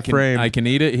 I want that frame. I can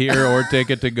eat it here or take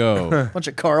it to go. Bunch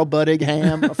of Carl Buddig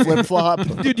ham, a flip flop.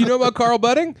 Dude, you know about Carl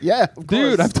Budding? Yeah, of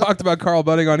Dude, course. I've talked about Carl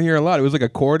Budding on here a lot. It was like a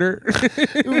quarter.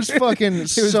 It was fucking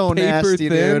so paper nasty,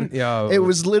 thin. dude. Yeah. It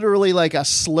was literally like a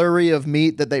slurry of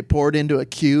meat that they poured into a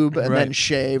cube and then Right.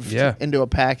 shaved Yeah. into a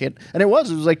packet. And it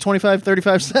was like 25,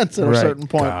 35 cents at a Right. certain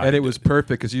point. God. And it was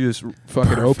perfect because you just fucking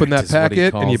Perfect open that is what he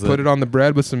packet and you calls put it. it on the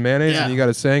bread with some mayonnaise Yeah. and you got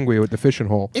a sanguine with the fishing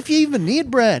hole. If you even need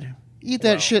bread, eat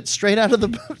that shit straight out of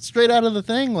the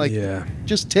thing. Like, Yeah.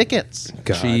 just tickets.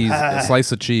 God. Cheese, a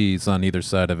slice of cheese on either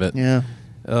side of it. Yeah.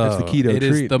 That's the keto It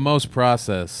is treat. the most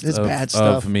processed It's of, bad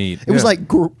stuff. of meat. It was Yeah.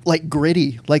 like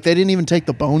gritty. Like they didn't even take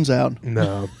the bones out.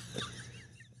 No.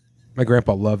 My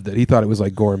grandpa loved it. He thought it was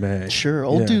like gourmet. Sure,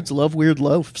 old Yeah. dudes love weird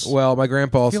loaves. Well, my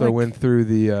grandpa also like- went through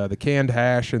the canned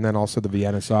hash and then also the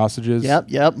Vienna sausages. Yep.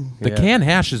 The Yeah. canned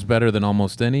hash is better than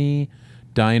almost any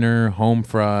diner home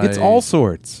fry. It's all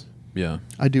sorts. Yeah.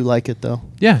 I do like it though.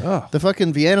 Yeah. Oh, The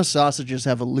fucking Vienna sausages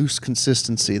have a loose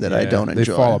consistency that I yeah, don't enjoy.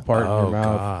 They fall apart in Oh, your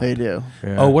mouth. God. They do.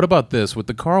 Yeah. Oh, what about this with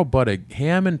the Carl Buddig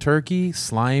ham and turkey?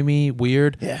 Slimy,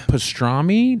 weird. Yeah.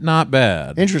 Pastrami, not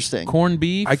bad. Interesting. Corned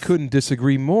beef. I couldn't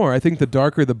disagree more. I think the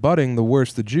darker the budding, the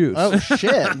worse the juice. Oh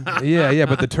shit! Yeah,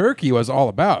 but the turkey was all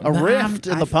about. A rift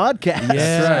in the podcast.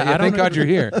 Yeah. That's right. Yeah, I thank don't God you're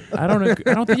here. I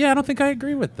don't think I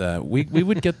agree with that. We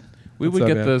would get What's would up,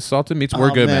 get man? the salted meats. We're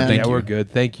Oh, good, man. man. Thank Yeah, you. we're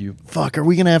good. Thank you. Fuck, are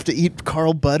we gonna have to eat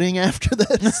Carl Budding after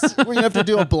this? We're gonna have to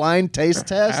do a blind taste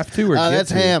test. Have to or get that's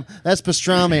to? ham. That's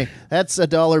pastrami. That's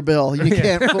 $1 bill. You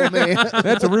can't fool me.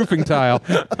 That's a roofing tile.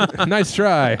 Nice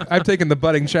try. I've taken the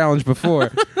budding challenge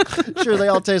before. Sure, they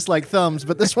all taste like thumbs,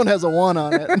 but this one has a 1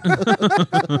 on it.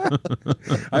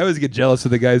 I always get jealous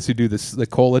of the guys who do the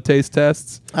cola taste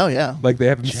tests. Oh yeah. Like they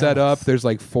have them set up. There's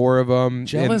like 4 of them.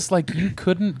 Jealous like you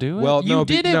couldn't do it? Well, you no,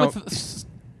 did it no. with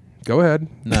Go ahead.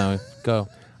 No, go.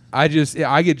 I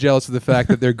get jealous of the fact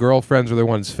that their girlfriends are the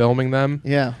ones filming them.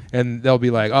 Yeah. And they'll be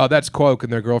like, "Oh, that's Coke,"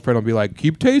 and their girlfriend will be like,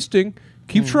 "Keep tasting,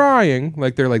 keep trying."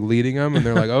 Like they're like leading them, and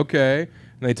they're like, "Okay."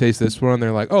 And they taste this one, and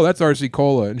they're like, "Oh, that's RC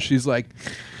Cola," and she's like,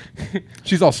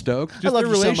 she's all stoked. Just love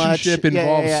their you so much. relationship Yeah,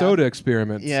 involves yeah. soda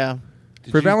experiments. Yeah.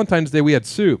 For Valentine's Day, we had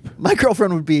soup. My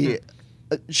girlfriend would be,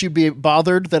 she'd be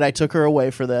bothered that I took her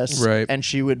away for this, Right. and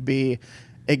she would be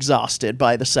exhausted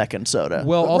by the second soda.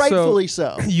 Well, But also, rightfully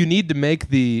so. you need to make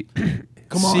the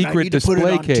Come on, secret I need to put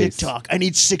display it on case. TikTok. I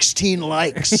need 16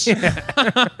 likes.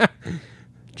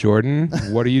 Jordan,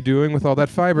 what are you doing with all that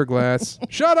fiberglass?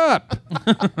 Shut up!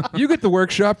 You get the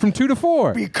workshop from 2 to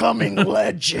 4. Becoming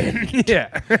legend.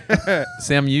 Yeah.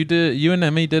 Sam, you and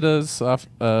Emmy did a soft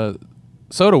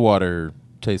soda water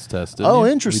taste test. Didn't Oh,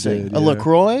 you? interesting. did, A yeah.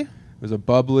 LaCroix? It was a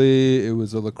bubbly. It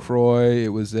was a LaCroix. It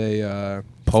was a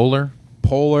Polar.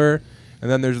 Polar. And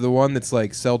then there's the one that's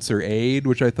like Seltzer Aid,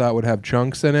 which I thought would have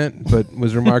chunks in it, but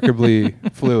was remarkably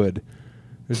fluid.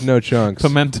 There's no chunks.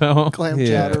 Pimento. Clam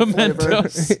Yeah. chowder Pimento flavor.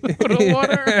 soda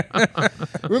water.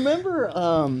 Remember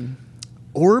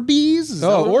Orbeez? Is that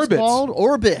Oh, what it was Orbits. called?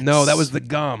 Orbits. No, that was the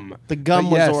gum. The gum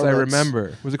But was yes, I Orbits.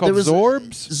 remember. Was it There called was-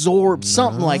 Zorbs? Zorb,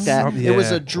 something like that. Something- It was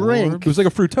yeah. a drink. It was like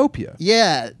a Fruitopia.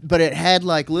 Yeah, but it had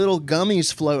like little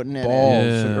gummies floating in Balls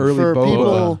it. and Yeah. early For boba.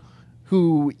 people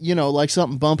who, like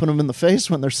something bumping them in the face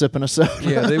when they're sipping a soda.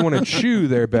 Yeah, they want to chew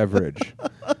their beverage.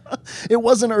 It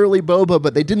wasn't early boba,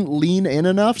 but they didn't lean in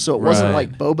enough, so it wasn't Right.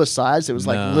 like boba size. It was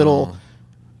like No. little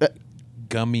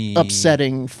Gummy.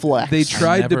 upsetting flecks. They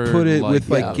tried to never put it liked with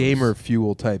like those. gamer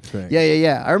fuel type thing.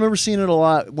 Yeah. I remember seeing it a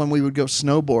lot when we would go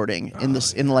snowboarding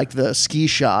in like the ski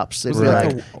shops. They'd Was be it like,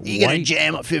 like a "You gonna white-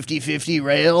 jam a 50-50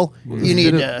 rail? You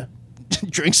need to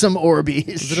drink some Orbeez."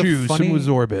 Is it a Choose some funny,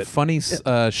 Zorbit. funny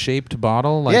shaped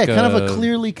bottle? Like Yeah, kind of a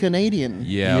clearly Canadian.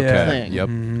 Yeah. Yeah. Okay. thing.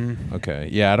 Yep. Okay.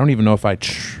 Yeah. I don't even know if I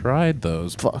tried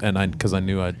those, Fuck. and because I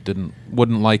knew I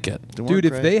wouldn't like it. Dude,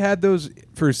 if they had those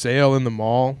for sale in the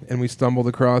mall and we stumbled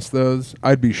across those,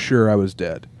 I'd be sure I was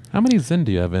dead. How many Zyn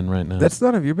do you have in right now? That's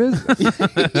none of your business.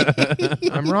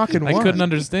 I'm rocking one. I couldn't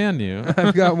understand you.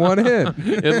 I've got one in.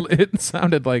 It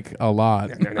sounded like a lot.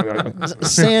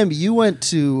 Sam, you went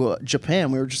to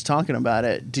Japan. We were just talking about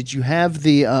it. Did you have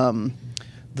the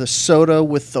soda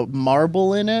with the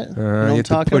marble in it? You know what you I'm have to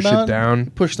talking push it about? down.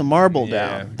 Push the marble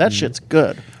Yeah. down. That shit's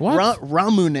good. What?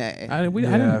 Ramune.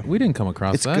 We didn't come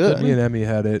across It's that. good. did Me we? and Emmy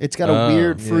had it. It's got a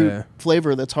weird fruit yeah.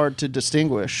 flavor that's hard to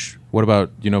distinguish. What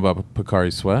about about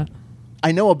Pocari Sweat?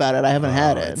 I know about it. I haven't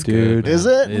had it. it's Dude. Is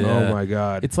it? Yeah. Oh my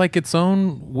God. It's like its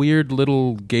own weird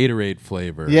little Gatorade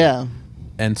flavor. Yeah.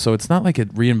 And so it's not like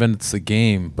it reinvents the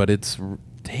game, but it's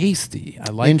tasty.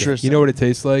 I like Interesting. You know what it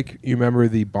tastes like? You remember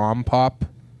the Bomb Pop?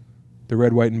 The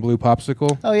red, white, and blue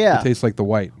popsicle? Oh, yeah. It tastes like the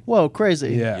white. Whoa,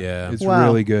 crazy. Yeah. Yeah. It's Wow.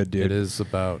 really good, it. dude. It is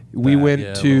about. We that, went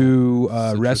yeah, to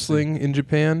citrusy. wrestling in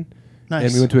Japan. Nice.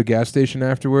 And we went to a gas station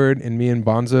afterward, and me and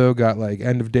Bonzo got like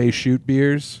end of day shoot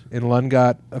beers, and Lund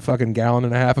got a fucking gallon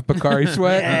and a half of Pocari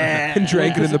Sweat and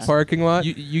drank it in the parking lot.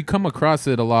 You come across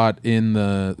it a lot in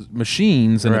the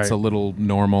machines, and it's Right. a little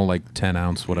normal, like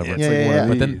 10-ounce, whatever. It's Yeah, like yeah, one yeah. of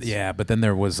But then, these. but then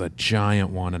there was a giant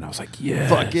one, and I was like, yeah,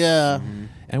 Fuck yeah.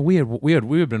 And we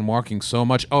had been walking so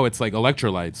much. Oh, it's like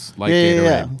electrolytes, like Yeah, yeah, Gatorade.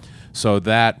 yeah. So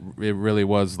that it really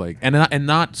was like, and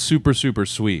not super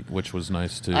sweet, which was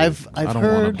nice too. I've I don't want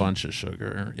heard- a bunch of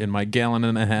sugar in my gallon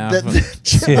and a half.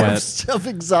 That of of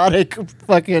exotic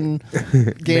fucking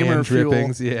gamer Man fuel.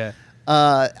 drippings, yeah.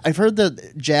 I've heard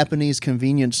that Japanese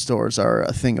convenience stores are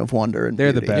a thing of wonder and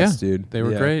They're the beauty. best, yeah, dude. They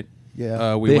were Yeah. great.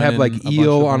 Yeah. We They went have in like a bunch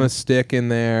eel of on them. a stick in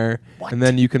there, What? and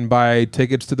then you can buy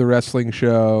tickets to the wrestling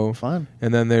show. Fun.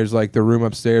 And then there's like the room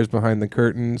upstairs behind the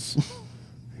curtains,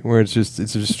 where it's just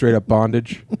straight up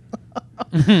bondage.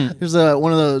 There's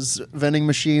one of those vending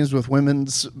machines with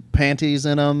women's panties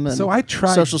in them. And So I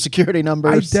tried- social security I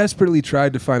numbers. desperately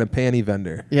tried to find a panty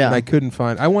vendor. Yeah. And I couldn't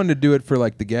find. I wanted to do it for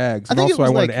like the gags. I And think it also I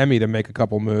was wanted like- Emmy to make a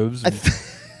couple moves and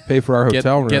pay for our Get,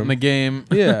 hotel room. get in the game.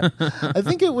 Yeah. I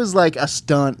think it was like a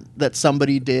stunt that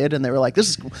somebody did, and they were like, "This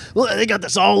is well, they got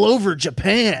this all over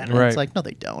Japan." And Right. It's like, no,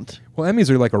 they don't. Well, Emmys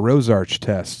are like a Rose Arch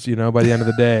test, you know, by the end of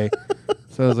the day.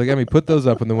 So I was like, Emmy, put those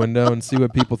up in the window and see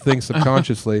what people think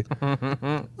subconsciously.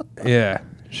 Yeah.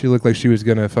 She looked like she was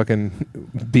going to fucking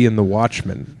be in The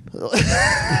Watchmen.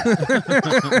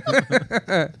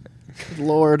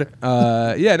 Lord,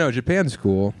 Yeah, no, Japan's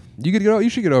cool. You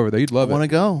should get over there. You'd love I want to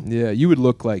it. go. Yeah, you would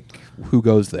look like who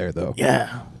goes there, though.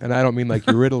 Yeah, And I don't mean like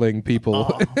you're riddling people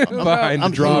behind the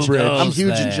I'm drawbridge. huge. I'm goes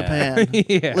huge in there. Japan.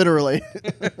 Yeah. Literally.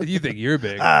 You think you're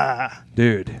big.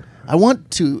 Dude. I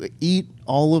want to eat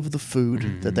all of the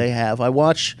food that they have.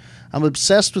 I'm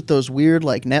obsessed with those weird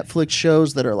like Netflix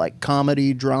shows that are like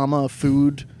comedy, drama,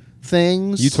 food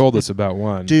things. You told us about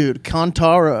one. Dude,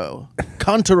 Kantaro,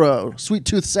 Sweet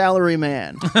Tooth Salary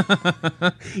Man.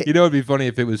 You know, it'd be funny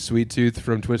if it was Sweet Tooth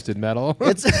from Twisted Metal.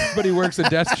 But he works a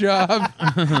desk job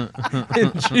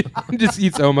and just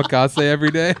eats omakase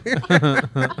every day.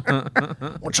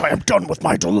 Once I am done with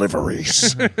my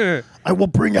deliveries, I will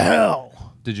bring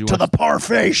hell Did you to watch, the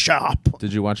parfait shop.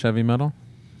 Did you watch Heavy Metal?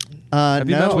 Have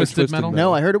you met No, Twisted Metal?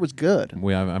 no, I heard it was good. I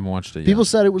haven't watched it yet. People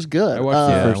said it was good. I watched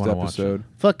Yeah, I the first wanna watch episode.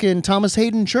 Fucking Thomas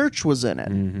Hayden Church was in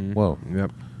it. Whoa.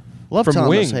 Yep. Love From Thomas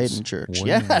Wings. Hayden Church. Wings.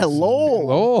 Yeah, lol.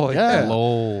 Lol, yeah.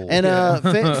 Lol.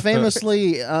 And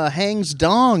famously hangs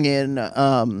dong in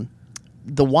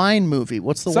the wine movie.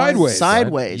 What's the one? Sideways.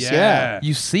 Sideways. Yeah.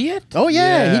 You see it? Oh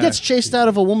yeah, Yeah. he gets chased out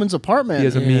of a woman's apartment. He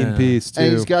has a mean Yeah. piece, too.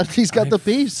 and he's got the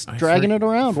piece, I dragging for- it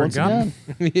around once forgotten.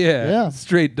 again. yeah. Yeah.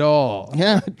 Straight doll.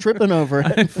 Yeah, tripping over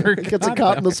it. forgot Gets it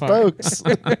caught in the that spokes.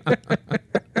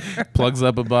 Plugs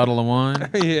up a bottle of wine.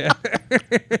 Yeah.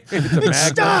 It's a It's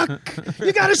stuck.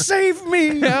 You gotta save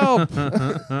me. Help.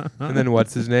 And then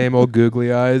what's his name? Old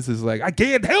Googly Eyes is like, I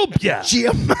can't help ya.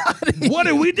 Giamatti. What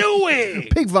are we doing?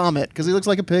 Pig vomit because he looks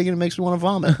like a pig and it makes me want to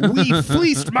vomit. We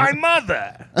fleeced my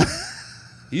mother.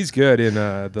 He's good in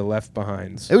the Left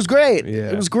Behinds. It was great. Yeah.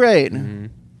 It was great.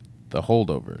 The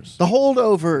holdovers. The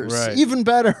holdovers, Right. even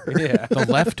better. Yeah. The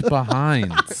Left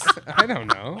Behinds. I don't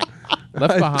know.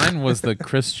 Left Behind was the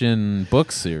Christian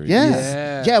book series.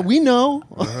 Yes. Yeah. Yeah, we know.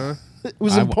 It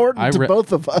was important I to re-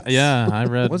 both of us. Yeah, I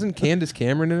read. Wasn't Candace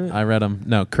Cameron in it? I read them.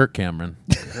 No, Kirk Cameron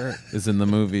is in the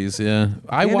movies. Yeah,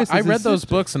 Candace I is read his those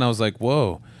sister. books and I was like,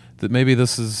 whoa, that maybe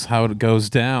this is how it goes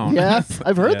down. Yeah,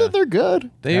 I've heard Yeah. that they're good.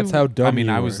 That's how dumb I mean,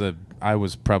 you I were.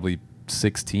 was probably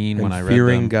 16 when And I read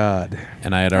fearing them, God.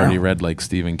 and I had already read like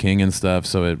Stephen King and stuff,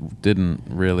 so it didn't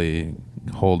really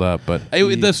hold up. But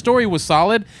the story was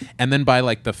solid, and then by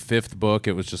like the 5th book,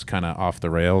 it was just kind of off the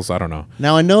rails. I don't know.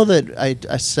 Now, I know that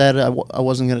I said I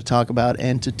wasn't going to talk about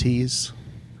entities,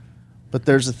 but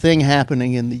there's a thing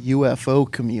happening in the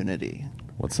UFO community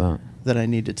What's that? that I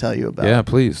need to tell you about. Yeah,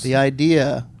 please. The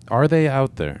idea Are they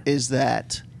out there? is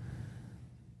that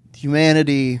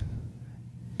humanity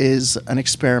is an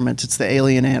experiment. It's the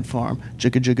alien ant farm.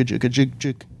 Jigga, jigga, jigga, jig,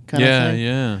 jig kind of thing.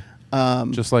 Yeah.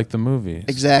 Just like the movies.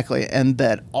 Exactly. And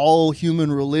that all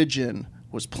human religion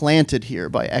was planted here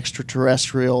by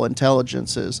extraterrestrial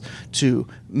intelligences to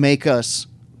make us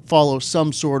follow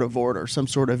some sort of order, some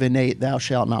sort of innate thou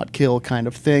shalt not kill kind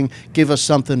of thing, give us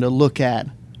something to look at,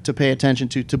 to pay attention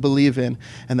to believe in.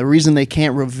 And the reason they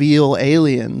can't reveal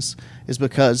aliens is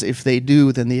because if they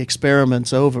do, then the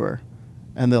experiment's over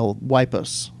and they'll wipe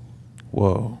us.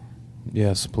 Whoa.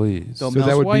 Yes, please. They'll So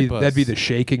melt- that'd be the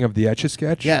shaking of the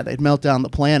Etch-a-Sketch? Yeah, they'd melt down the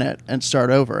planet and start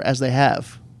over, as they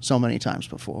have so many times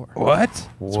before. What? That's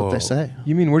what they say.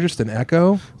 You mean we're just an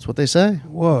echo? That's what they say.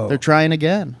 Whoa. They're trying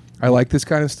again. I like this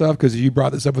kind of stuff because if you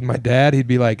brought this up with my dad, he'd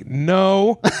be like,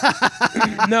 no.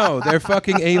 No, they're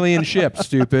fucking alien ships,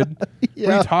 stupid. What are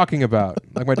Yeah. you talking about?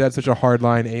 Like, my dad's such a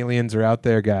hardline aliens are out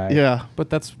there guy. Yeah.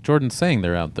 But that's Jordan saying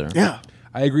they're out there. Yeah.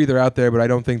 I agree they're out there, but I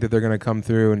don't think that they're going to come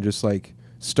through and just, like,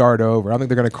 start over. I don't think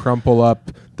they're going to crumple up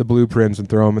the blueprints and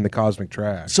throw them in the cosmic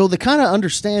trash. So the kind of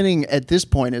understanding at this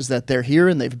point is that they're here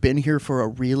and they've been here for a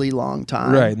really long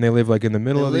time. Right, and they live, like, in the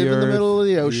middle They of the live earth. in the middle of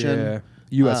the ocean. Yeah.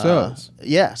 USOs.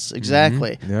 Yes,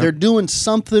 exactly. Mm-hmm. Yep. They're doing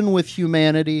something with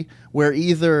humanity where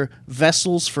either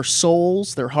vessels for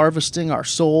souls, they're harvesting our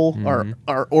soul,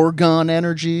 our organ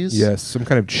energies. Yes, some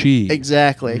kind of chi.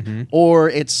 Exactly. Mm-hmm. Or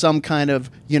it's some kind of,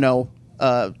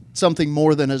 something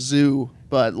more than a zoo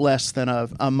but less than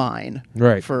a mine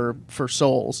Right. for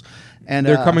souls. And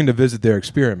They're coming to visit their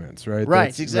experiments, right? Right,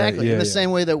 That's- exactly. yeah, In the yeah. same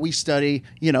way that we study,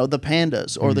 the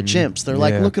pandas or the chimps. They're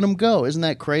like, Yeah. look at them go. Isn't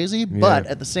that crazy? But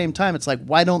Yeah. at the same time, it's like,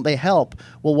 why don't they help?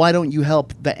 Well, why don't you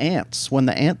help the ants when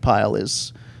the ant pile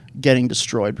is getting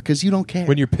destroyed? Because you don't care.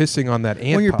 When you're pissing on that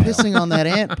ant When you're pile, pissing on that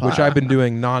ant pile. which I've been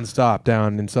doing nonstop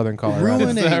down in Southern Colorado.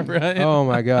 Ruining Is that right? Oh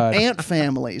my god. ant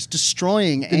families,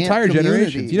 destroying Entire ant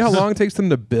generations. communities. You know how long it takes them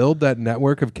to build that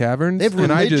network of caverns? They have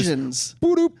And I just religions.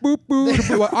 boop, boop, boop, boop,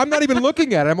 boop. I'm not even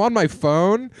looking at it. I'm on my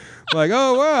phone. Like,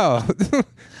 oh wow,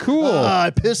 cool. I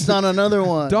pissed on another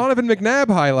one. Donovan McNabb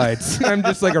highlights. I'm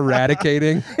just like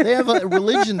eradicating. They have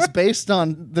religions based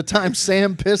on the time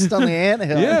Sam pissed on the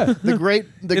anthill. Yeah. the great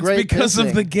It's great because of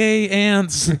pissing. the gay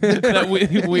ants that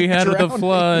we had with the Drowning.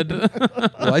 flood.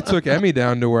 Well, I took Emmy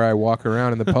down to where I walk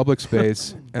around in the public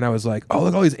space, and I was like, "Oh,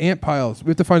 look at all these ant piles. We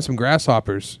have to find some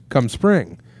grasshoppers come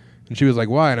spring." And she was like,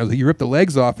 "Why?" And I was like, "You rip the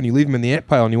legs off and you leave them in the ant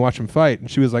pile and you watch them fight." And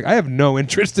she was like, "I have no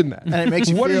interest in that." And it makes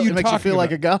you What feel. are you It makes you talking feel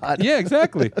like a about? god. Yeah,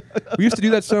 exactly. We used to do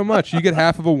that so much. You get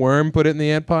half of a worm, put it in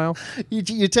the ant pile. You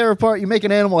tear apart. You make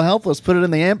an animal helpless. Put it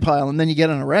in the ant pile, and then you get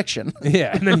an erection.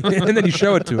 Yeah, and then you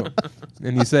show it to him,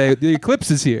 and you say, "The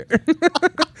eclipse is here.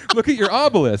 Look at your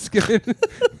obelisk."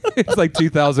 It's like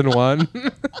 2001.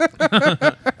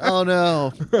 Oh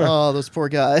no! Oh, those poor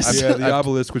guys. Yeah, the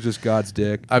obelisk was just God's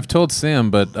dick. I've told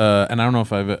Sam, but and I don't know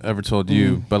if I've ever told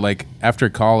you, but like after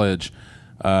college,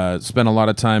 spent a lot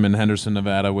of time in Henderson,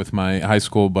 Nevada with my high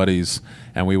school buddies,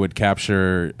 and we would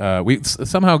capture. We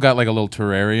somehow got like a little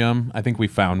terrarium. I think we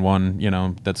found one,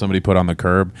 that somebody put on the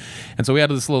curb, and so we had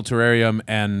this little terrarium,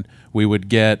 and we would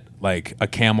get like a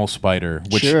camel spider,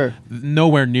 which Sure.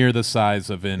 nowhere near the size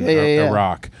of in Yeah.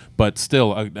 Iraq, but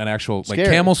still an actual like Scary.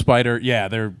 camel spider. Yeah,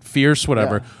 they're fierce,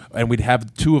 whatever. And we'd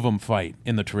have two of them fight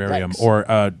in the terrarium. Yikes. Or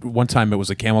one time it was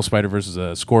a camel spider versus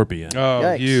a scorpion. Oh,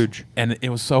 Yikes. huge. And it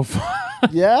was so fun.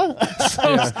 Yeah.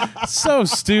 So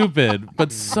stupid,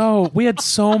 but we had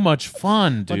so much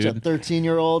fun, Bunch of dude.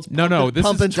 13-year-olds. No, this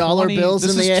pumping is dollar 20 bills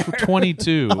this in the is air.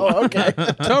 22. Oh, okay.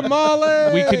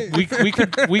 Tamale.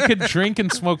 we could drink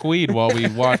and smoke weed while we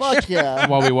watch Fuck yeah.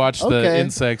 the Okay.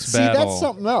 insects See, battle. that's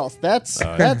something else. That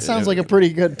sounds like a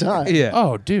pretty good time. Yeah.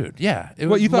 Oh, dude, yeah. It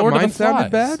What, was you thought Lord of mine the sounded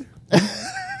Flies. bad?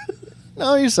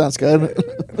 No, you sounds good.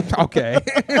 Okay.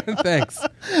 Thanks.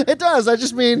 It does. I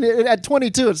just mean at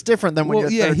 22, it's different than when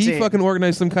Well, you're yeah, 13. he fucking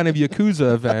organized some kind of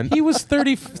Yakuza event. He was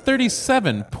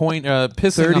 37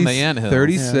 pissing on the anthill.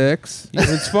 36.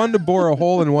 It's fun to bore a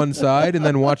hole in one side and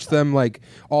then watch them like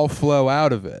all flow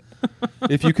out of it.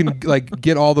 If you can like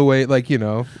get all the way, like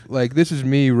this is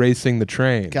me racing the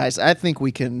train. Guys, I think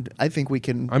we can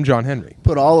I'm John Henry.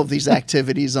 put all of these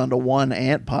activities onto one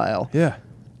ant pile. Yeah.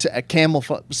 To a camel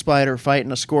spider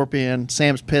fighting a scorpion,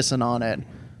 Sam's pissing on it,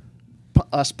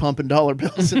 us pumping dollar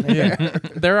bills in the air.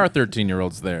 There are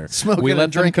 13-year-olds there. Smoking we and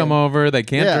let them drinking. come over. They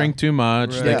can't Yeah. drink too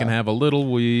much. Right. They Yeah. can have a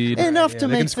little weed. Enough Yeah, to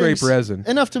they make can scrape things, resin.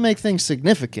 Enough to make things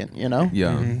significant,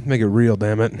 Yeah. Make it real,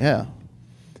 damn it. Yeah.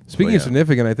 Speaking Well, of yeah.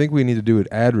 significant, I think we need to do an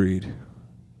ad read.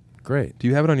 Great. Do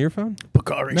you have it on your phone?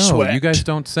 Bakari No, sweat. you guys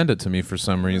don't send it to me for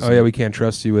some reason. Oh yeah, we can't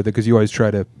trust you with it because you always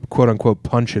try to quote unquote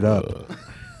punch it up.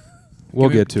 We'll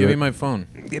get to give it. me my phone.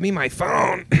 Give me my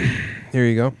phone. Here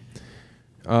you go.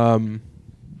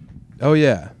 Oh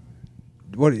yeah.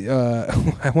 What?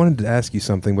 I wanted to ask you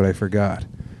something, but I forgot.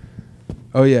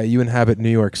 Oh yeah, you inhabit New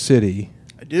York City.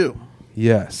 I do.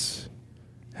 Yes.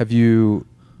 Have you?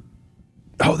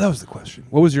 Oh, that was the question.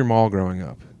 What was your mall growing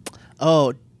up?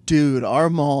 Oh, dude, our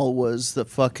mall was the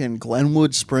fucking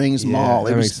Glenwood Springs Yeah, Mall.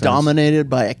 that It was makes sense. dominated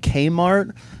by a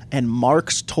Kmart and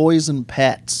Mark's Toys and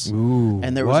Pets. Ooh.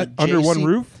 And there what? was a Under one JC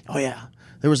roof? Oh yeah.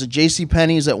 There was a J.C.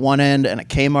 Penney's at one end and a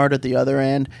Kmart at the other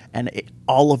end, and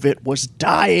all of it was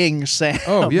dying, Sam.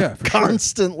 Oh, yeah, for sure.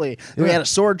 constantly. We Yeah. had a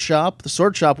sword shop. The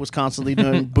sword shop was constantly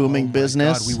doing booming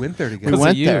business. God, we went there together. We Because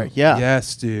went of you. there. Yeah.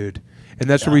 Yes, dude. And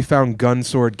that's where we found Gun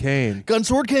Sword Cane. Gun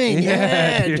Sword Cane.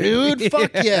 Yeah, Yeah, dude. dude.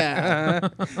 Fuck yeah.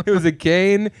 It was a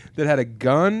cane that had a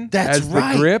gun That's as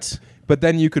right. the grip, but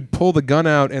then you could pull the gun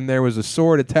out and there was a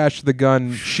sword attached to the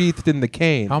gun sheathed in the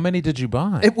cane. How many did you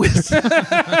buy? It was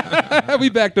We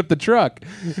backed up the truck.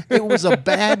 it was a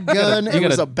bad gun, it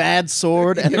was gotta- a bad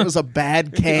sword, and it was a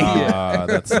bad cane. Ah,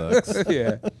 that sucks.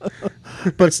 Yeah.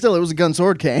 But still, it was a gun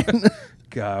sword cane.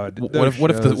 God.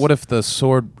 What if the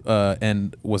sword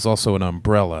end was also an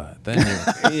umbrella? Then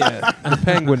you yeah, the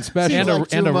penguin special. and like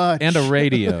too much. a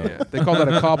radio. Yeah, they call that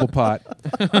a cobble pot.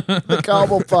 The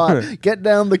cobble pot. Get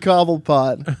down the cobble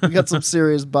pot. We got some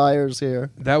serious buyers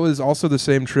here. That was also the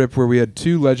same trip where we had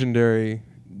two legendary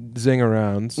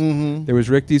zing-arounds. Mm-hmm. There was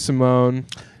Rick DeSimone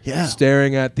Yeah.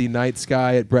 staring at the night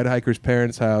sky at Brett Hiker's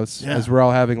parents' house Yeah. as we're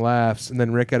all having laughs, and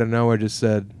then Rick out of nowhere just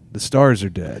said, "The stars are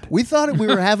dead." We thought we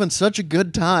were having such a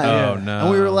good time. Oh, no. And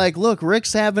we were like, look,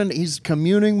 he's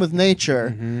communing with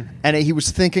nature, and he was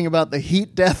thinking about the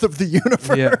heat death of the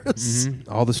universe. Yeah,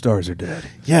 all the stars are dead.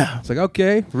 Yeah. It's like,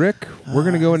 okay, Rick, we're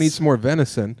gonna go and eat some more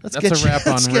venison. Let's That's get a wrap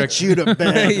on let's Rick. get you to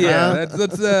bed. Yeah, huh?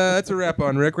 that's a wrap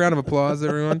on Rick. Round of applause,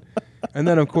 everyone. And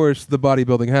then, of course, the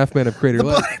bodybuilding half man of Crater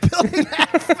Lake. Bodybuilding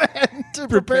half-man to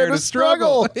prepare to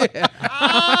struggle.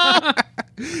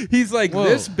 He's like Whoa.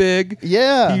 this big.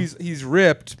 Yeah. He's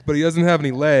ripped, but he doesn't have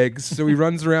any legs, so he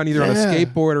runs around either on a Yeah.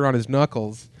 skateboard or on his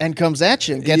knuckles. And comes at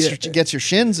you and gets your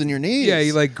shins and your knees. Yeah,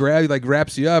 he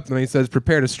wraps you up, and then he says,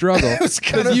 "Prepare to struggle," was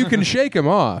kind because of- you can shake him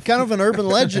off. kind of an urban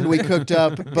legend we cooked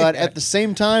up, but at the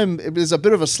same time, it was a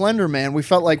bit of a Slender Man. We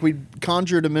felt like we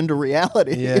conjured him into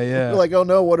reality. Yeah, yeah. We're like, oh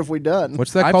no, what have we done?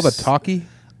 What's that I've called? A s- talkie?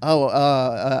 Oh,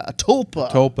 a tulpa.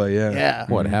 Tulpa, yeah. Yeah.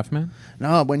 What, half man?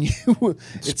 No, when you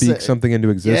it's Speak a- something into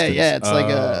Yeah, existence. yeah. It's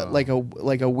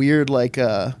like a weird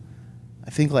I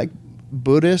think like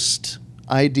Buddhist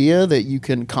idea that you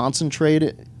can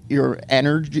concentrate your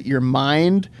energy, your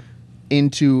mind,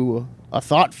 into a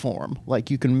thought form.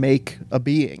 Like you can make a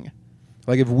being.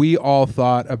 Like if we all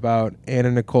thought about Anna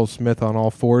Nicole Smith on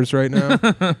all fours right now,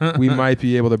 we might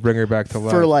be able to bring her back to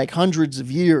life. For like hundreds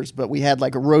of years, but we had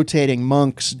like rotating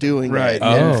monks doing Right. it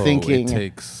and Oh, thinking it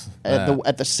takes at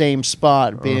that. the same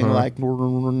spot, being Uh-huh. like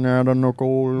Anna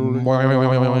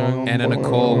Nicole, Anna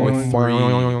Nicole with three,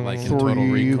 like in Total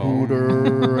three Recall.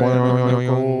 hooter, Anna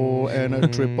Nicole, and a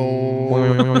triple.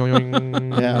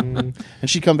 Yeah, and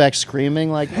she'd come back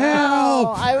screaming like, Help!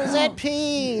 "Oh, I was at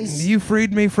peace." You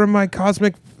freed me from my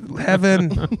cosmic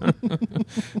heaven.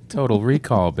 Total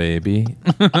Recall, baby.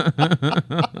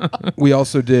 We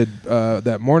also did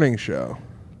that morning show.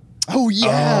 Oh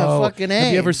yeah, Oh, fucking A.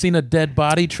 Have you ever seen a dead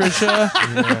body, Trisha?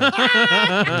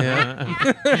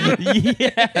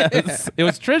 Yes. It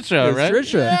was Trisha, right?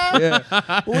 Trisha.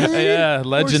 Yeah. Yeah,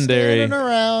 legendary. We're standing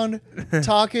around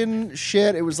talking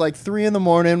shit. It was like 3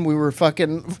 a.m. We were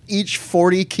fucking each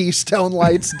 40 Keystone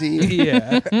Lights deep.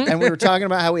 Yeah. And we were talking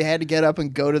about how we had to get up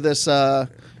and go to this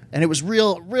and it was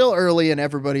real early in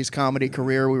everybody's comedy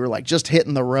career. We were like just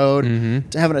hitting the road,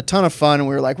 having a ton of fun, and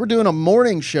we were like, we're doing a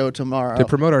morning show tomorrow To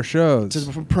promote our shows.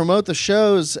 to promote the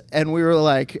shows. And we were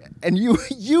like, and you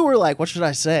were like, what should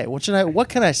I say? What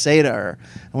can I say to her?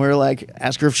 And we were like,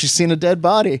 ask her if she's seen a dead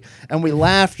body. And we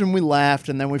laughed,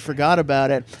 and then we forgot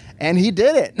about it. And he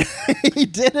did it. He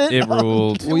did it. It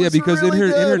ruled. Well, yeah, was because really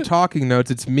in her good. talking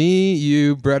notes, it's me,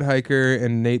 you, Brett Hiker,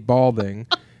 and Nate Balding.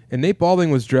 And Nate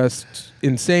Balding was dressed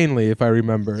insanely, if I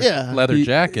remember. Yeah. Leather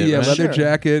jacket. Yeah, right? leather Sure.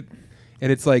 jacket.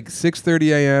 And it's like 6:30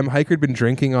 a.m. Hiker had been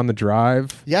drinking on the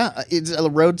drive. Yeah, it's a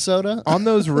road soda. On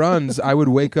those runs, I would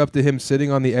wake up to him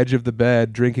sitting on the edge of the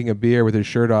bed drinking a beer with his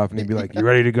shirt off, and he'd be like, "You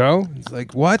ready to go?" He's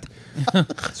like, "What?"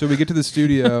 So we get to the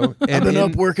studio, and I've been in-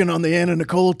 up working on the Anna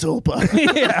Nicole tulpa.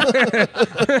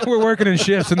 we're working in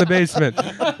shifts in the basement.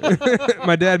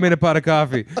 My dad made a pot of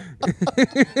coffee.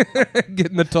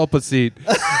 Get in the tulpa seat.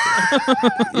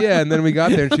 Yeah, and then we got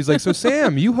there, and she's like, "So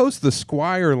Sam, you host the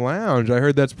Squire Lounge. I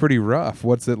heard that's pretty rough.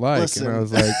 What's it like?" Listen. And I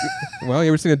was like, "Well, you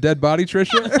ever seen a dead body,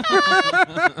 Trisha?"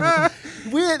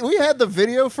 we had the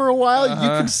video for a while. You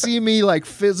can see me like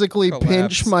physically Collapse.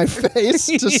 pinch my face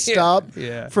to stop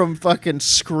Yeah. from fucking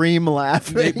scream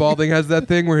laughing. Nate Balding has that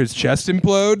thing where his chest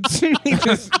implodes. He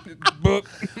just book.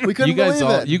 We couldn't believe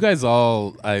it. You guys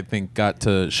all, I think, got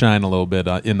to shine a little bit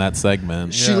in that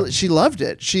segment. She loved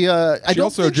it. She She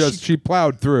also she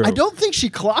plowed through. I don't think she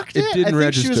clocked it. It didn't I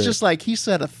think she was register. just like, he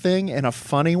said a thing in a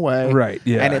funny way. Right,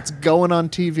 yeah. And it's going on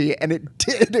TV. And it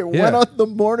did. It went on the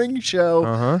morning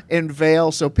show in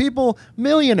Vail. So people,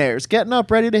 millionaires, getting up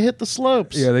ready to hit the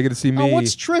slopes. Yeah, they get to see me. Oh,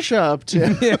 what's Trisha up to?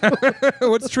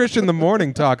 What's Trish in the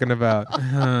morning talking about?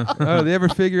 Oh, they ever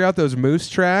figure out those moose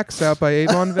tracks out by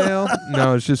Avonvale?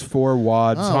 No, it's just 4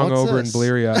 wads Oh, hung what's over and this?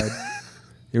 bleary eyed.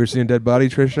 You ever seen a dead body,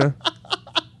 Trisha?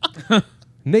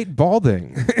 Nate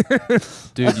Balding.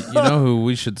 Dude, you know who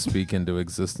we should speak into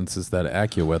existence is that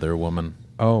AccuWeather woman.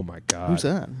 Oh my God. Who's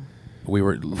that?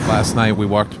 Last night we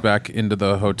walked back into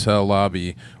the hotel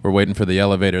lobby. We're waiting for the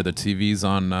elevator. The TV's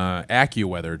on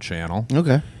AccuWeather channel.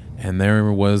 Okay. And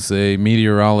there was a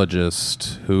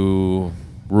meteorologist who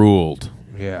ruled.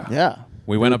 Yeah. Yeah.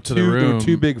 We went up to the There room. were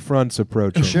 2 big fronts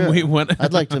approaching. Sure. We went.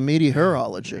 I'd like to meet a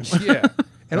meteorologist. Yeah.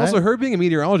 And Right? also, her being a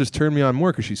meteorologist turned me on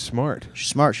more because she's smart. She's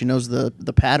smart. She knows the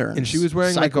patterns. And she was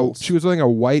wearing cycles. a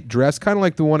white dress, kind of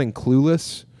like the one in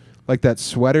Clueless, like that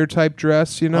sweater type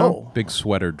dress, you know. Oh. Big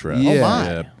sweater dress.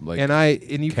 Yeah. my. like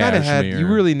And you kind of had, you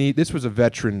cashmere. really need, this was a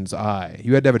veteran's eye.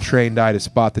 You had to have a trained eye to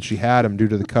spot that she had him due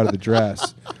to the cut of the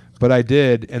dress. But I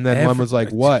did, and then one was like,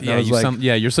 "What?" And Yeah, I was like,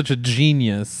 you're such a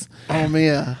genius. Oh,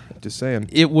 Mia. "Just saying,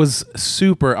 It was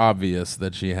super obvious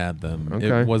that she had them.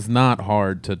 Okay. It was not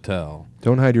hard to tell.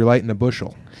 don't hide your light in a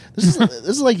bushel." This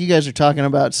is like you guys are talking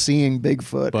about seeing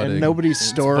Bigfoot, Budding. and nobody's It's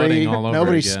story, budding all over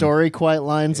nobody's again. story quite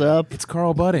lines up. It's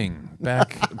Carl Budding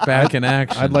back in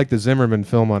action. I'd like the Zimmerman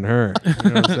film on her. You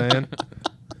know what I'm saying?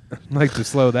 I'd like to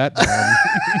slow that down.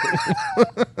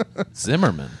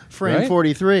 Zimmerman. Frame Right?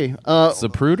 43.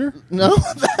 Zapruder? No,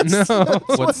 that's No,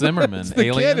 What's Zimmerman? the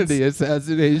Aliens? Kennedy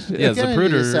assassination. Yeah, Kennedy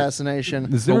Zapruder.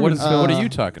 assassination. The So what, Zimmerman. what are you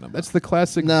talking about? That's the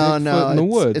classic No, Bigfoot no, in the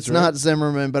woods. it's right? not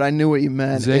Zimmerman, but I knew what you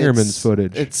meant. Zingerman's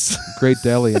footage. It's Great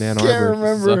Deli in Ann I can't Arbor.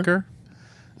 remember. Zucker?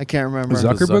 I can't remember.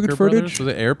 Zucker- The Zuckerberg Zucker footage? brothers? Was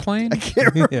it Airplane? I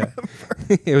can't remember.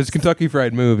 Yeah, it was Kentucky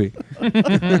Fried Movie.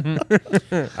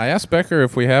 I asked Becker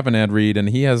if we have an ad read, and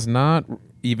he has not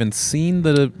even seen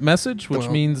the message, which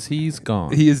Well, means he's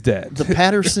gone. He is dead. The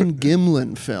Patterson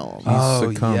Gimlin film.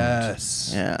 oh succumbed.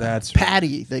 yes, Yeah, that's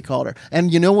Patty. They called her,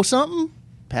 and you know something?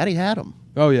 Patty had him.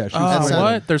 Oh yeah, she was Oh, pregnant.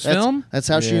 what? There's film? That's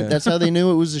how she. Yeah. That's how they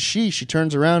knew it was a she. She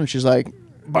turns around and she's like,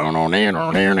 "Bone on in,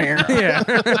 on in here." Yeah.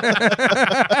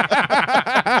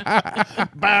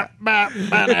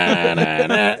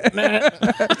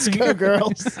 Let's go,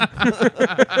 girls.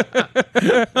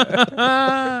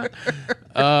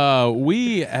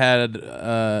 We had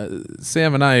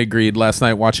Sam and I agreed last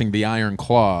night watching The Iron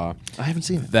Claw I haven't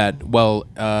seen it. that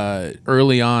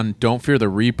early on Don't Fear the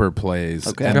Reaper plays,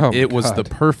 Okay. and Oh, it was God. the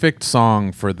perfect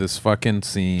song for this fucking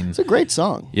scene. It's a great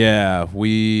song. Yeah,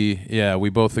 we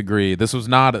both agree. This was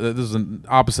an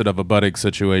opposite of a Buddig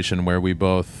situation where we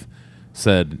both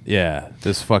said, yeah,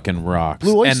 this fucking rocks.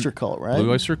 Blue And Oyster Cult, right?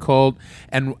 Blue Oyster Cult.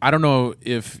 And I don't know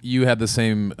if you had the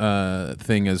same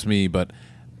thing as me, but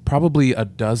probably a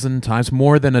dozen times,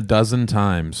 more than a dozen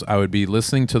times, I would be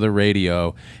listening to the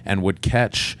radio and would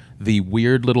catch the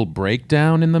weird little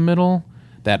breakdown in the middle.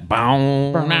 That bow,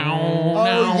 Oh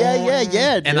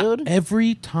yeah, and dude.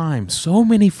 every time, so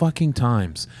many fucking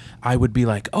times, I would be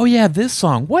like, "Oh yeah, this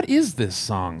song. What is this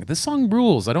song? This song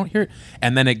rules. I don't hear it."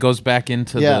 And then it goes back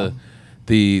into Yeah.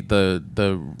 the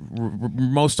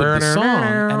most of the song,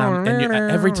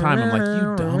 and every time I'm like,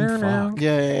 "You dumb fuck."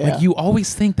 Yeah. Like you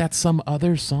always think that's some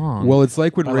other song. Well, it's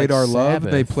like when Or like Radar Love, they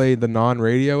Sabbath. played the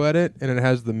non-radio edit, and it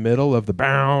has the middle of the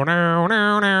bow, now,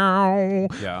 now, now,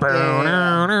 Yeah. bow,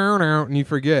 now, now, now, and you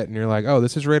forget, and you're like, oh,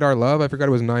 this is Radar Love? I forgot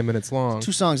it was 9 minutes long.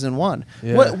 2 songs in one.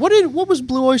 Yeah. What was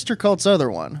Blue Oyster Cult's other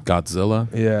one? Godzilla.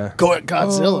 Yeah.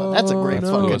 Godzilla. That's a great no.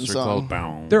 Blue fucking Oyster song. Cult,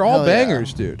 bow. They're all Hell yeah.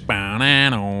 bangers, dude. Bow, na,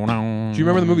 no, no. Do you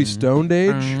remember the movie Stoned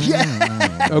Age?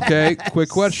 Yeah. Okay, quick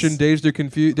question. Dazed and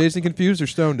Confused or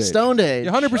Stoned Age? Stoned Age.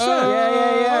 Yeah, 100%.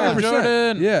 Yeah. 100%.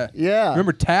 Jordan. Yeah. Yeah.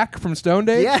 Remember Tack from Stoned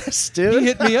Age? Yes, dude. He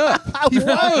hit me up. He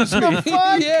follows me. What the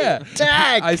fuck? Yeah.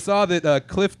 Tag. I saw that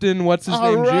Clifton, what's his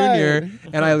All name, right. Jr.,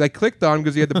 and I clicked on him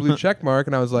because he had the blue check mark,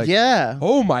 and I was like, Yeah.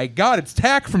 oh my God, it's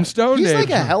Tack from Stoned He's Age. like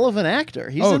a hell of an actor.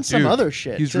 He's in some dude, other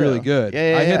shit. He's too. really good.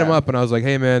 Yeah, I hit him yeah. up and I was like,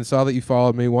 hey man, saw that you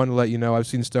followed me. Wanted to let you know I've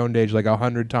seen Stoned Age like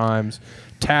 100 times.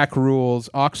 Tack rules,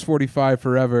 Ox 45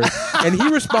 forever. And he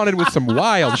responded with some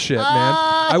wild shit, man.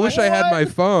 I wish I had my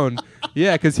phone.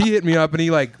 Yeah, because he hit me up and he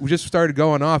just started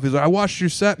going off. He's like, I watched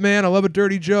your set, man. I love a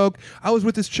dirty joke. I was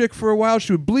with this chick for a while.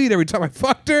 She would bleed every time I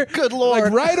fucked her. Good Lord.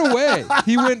 Like right away.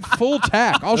 He went full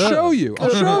Tack. I'll show you. I'll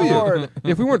Good show Lord.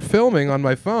 you. If we weren't filming on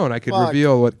my phone, I could Fuck.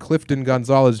 reveal what Clifton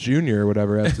Gonzalez Jr. or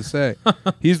whatever has to say.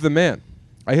 He's the man.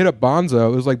 I hit up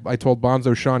Bonzo. It was like I told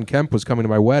Bonzo Sean Kemp was coming to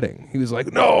my wedding. He was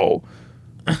like, no.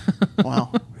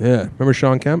 Wow. Yeah. Remember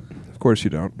Sean Kemp? Of course you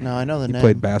don't. No, I know the He name.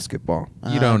 played basketball.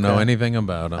 You don't know okay. anything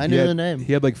about him. I He knew had, the name.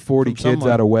 He had like 40 From kids someone.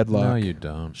 out of wedlock. No, you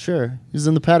don't. Sure. He's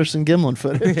in the Patterson Gimlin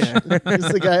footage. He's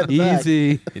the guy at the back.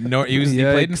 Easy. No, he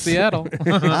played in Yikes. Seattle.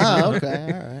 Ah, okay.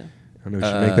 All right. I know we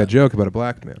should make that joke about a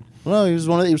black man. Well, he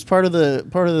was part of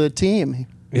the team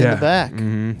in the back.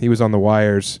 Mhm. He was on the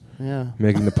wires Yeah.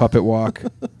 making the puppet walk.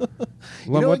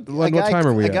 You know, what time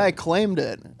are we a at? guy claimed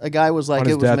it. A guy was like, on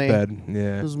his "It was me. deathbed. It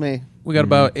Yeah. was me." We got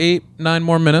about 8-9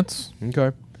 more minutes.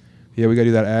 Okay. Yeah, we got to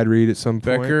do that ad read at some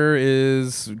point. Becker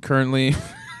is currently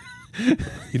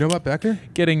You know about Becker?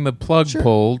 getting the plug Sure.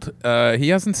 pulled. He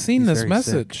hasn't seen He's this very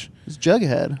message. It's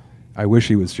Jughead. I wish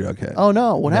he was Jughead. Oh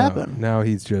no! What No, happened? Now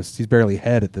he's barely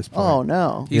head at this point. Oh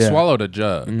no! He Yeah. swallowed a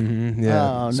jug.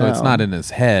 Yeah. Oh So no! it's not in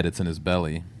his head, it's in his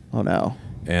belly. Oh no!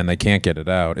 And they can't get it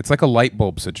out. It's like a light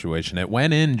bulb situation. It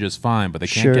went in just fine, but they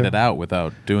can't Sure. get it out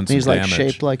without doing some He's like damage.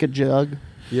 shaped like a jug.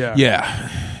 Yeah. Yeah.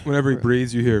 Whenever he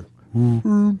breathes, you hear.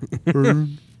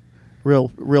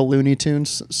 Real Looney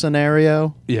Tunes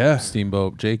scenario. Yeah.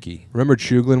 Steamboat Jakey. Remember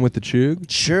Chuglin with the Chug?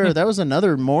 Sure, that was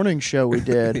another morning show we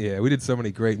did. Yeah, we did so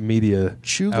many great media.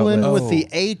 Chuglin outlets. with the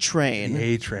A Train. The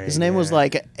A Train, His name was yeah.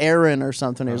 like Aaron or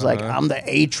something. He was like, I'm the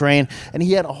A Train. And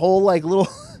he had a whole like little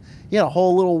he had a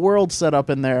whole little world set up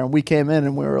in there, and we came in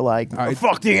and we were like,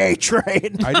 fuck the A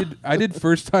Train. I did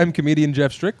first time comedian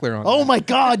Jeff Strickler on. Oh my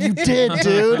god, you did,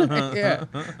 dude.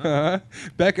 yeah.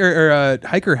 Becker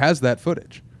Hiker has that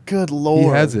footage. Good lord. He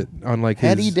has it on like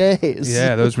Heady his days.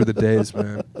 Yeah, those were the days,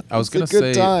 man. I was going It's to a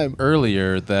good say time.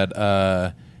 earlier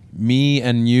that me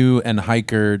and you and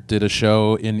Hiker did a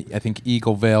show in, I think,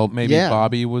 Eagle Vale. Maybe Yeah.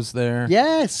 Bobby was there.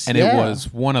 Yes. And yeah. it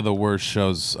was one of the worst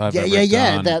shows I've Yeah, ever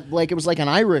yeah. done. That like it was like an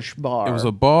Irish bar. It was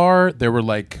a bar. There were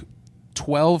like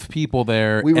 12 people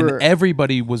there, We were- and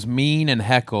everybody was mean and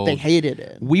heckled. They hated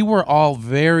it. We were all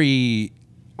very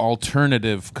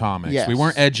alternative comics. Yes. We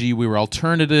weren't edgy. We were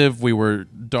alternative. We were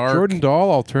dark. Jordan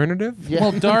Dahl alternative? Yeah.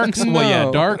 Well, dark, well, yeah,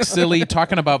 No. dark, silly,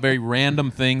 talking about very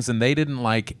random things, and they didn't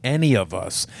like any of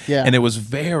us. Yeah. And it was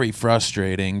very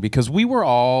frustrating because we were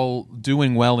all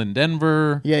doing well in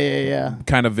Denver, Yeah.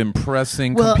 kind of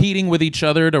impressing, Well, competing with each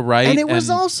other to write. And it was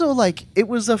also like it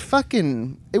was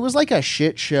like a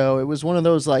shit show. It was one of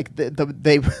those like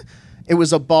they it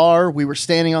was a bar. We were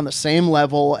standing on the same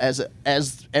level as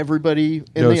everybody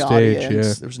in No the stage, audience.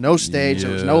 yeah. There was no stage.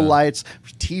 There was no Yeah. lights.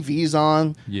 TVs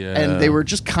on. Yeah. And they were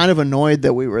just kind of annoyed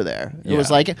that we were there. It was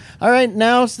Yeah. like, all right,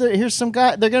 now here's some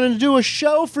guy. They're gonna do a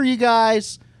show for you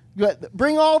guys.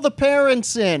 Bring all the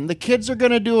parents in. The kids are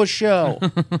gonna do a show.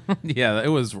 yeah, it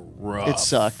was rough.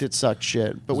 It sucked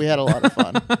shit, but we had a lot of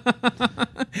fun.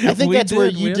 I think We that's where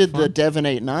did. We you had did the fun. Devon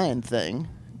 8-9 thing.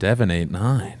 Devon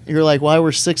 8-9. You're like, why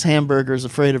were 6 hamburgers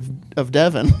afraid of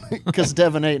Devon? Because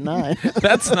Devon 8-9.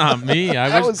 That's not me.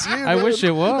 That was you, I dude. wish it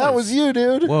was. That was you,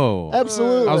 dude. Whoa.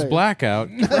 Absolutely. I was blackout,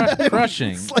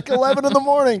 crushing. It's like 11 in the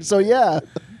morning, so yeah.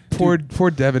 Poor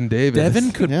Devin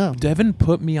Davis. Yeah. Devin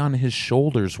put me on his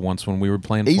shoulders once when we were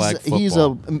playing flag football. He's a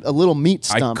little meat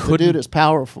stump. The couldn't- dude is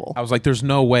powerful. I was like, "There's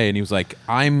no way," and he was like,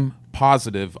 "I'm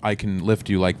positive I can lift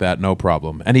you like that, no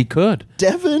problem." And he could.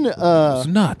 Devon, It was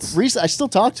nuts. I still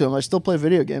talk to him. I still play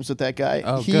video games with that guy.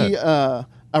 Oh, he, good.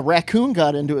 A raccoon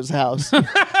got into his house,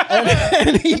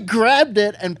 and he grabbed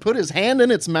it and put his hand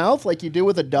in its mouth like you do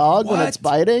with a dog when it's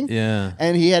biting. Yeah.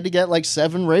 And he had to get like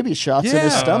 7 rabies shots in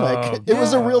his Yeah. stomach. Oh, It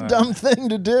was a real dumb thing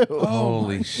to do.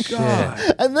 Holy shit!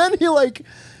 And then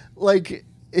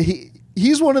he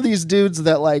he's one of these dudes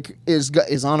that like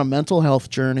is on a mental health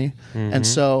journey, and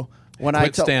so. When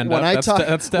Quit stand-up.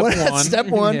 That's step one. Step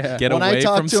one. Yeah. Get when I away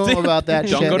talk from to him stand- about that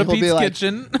Don't shit, go to he'll be Pete's like,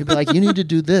 Kitchen. he'll be like, you need to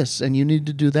do this and you need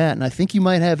to do that, and I think you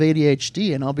might have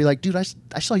ADHD, and I'll be like, dude,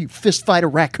 I saw you fist fight a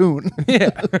raccoon.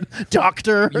 Yeah.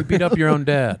 Doctor. You beat up your own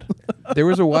dad. There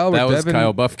was a while where That was Devin,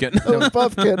 Kyle Buffkin. That was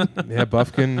Buffkin. Yeah,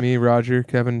 Buffkin, me, Roger,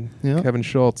 Kevin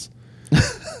Schultz.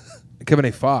 Kevin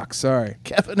A. Fox, sorry.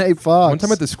 Kevin A. Fox. One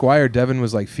time at the Squire, Devin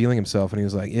was like feeling himself, and he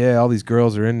was like, "Yeah, all these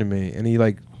girls are into me," and he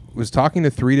like was talking to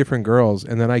 3 different girls,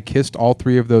 and then I kissed all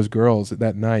 3 of those girls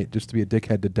that night just to be a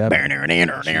dickhead to Devin.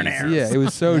 Yeah, it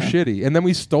was so shitty. And then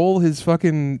we stole his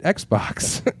fucking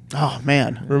Xbox. Oh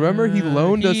man. Remember, he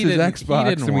loaned us his He Xbox,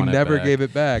 didn't and we want it never back. gave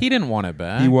it back. He didn't want it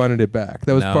back. He wanted it back.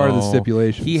 That was part of the No.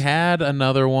 stipulations. He had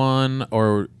another one,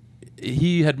 or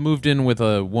he had moved in with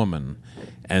a woman,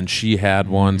 and she had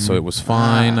one, so it was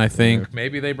fine. I think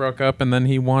maybe they broke up, and then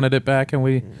he wanted it back, and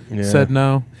we said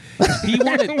no. He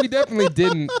wanted. We definitely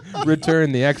didn't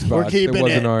return the Xbox. We're keeping it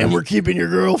wasn't it, ours. and we're keeping your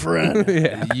girlfriend.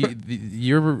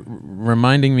 You're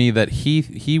reminding me that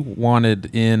he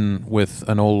wanted in with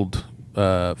an old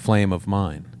flame of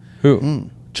mine, Who?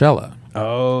 Cella.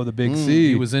 Oh, the big C.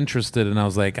 He was interested, and I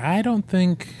was like, I don't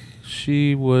think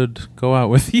she would go out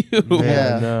with you.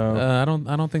 Yeah. No.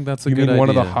 I don't think that's a You good mean one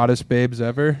of the idea. hottest babes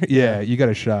ever? Yeah, you got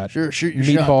a shot. Sure, shoot your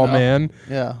shot, Meatball pal. man.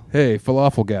 Yeah. Hey,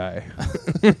 falafel guy.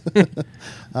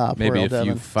 Poor Maybe old a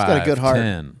few Devin. He's got a good heart.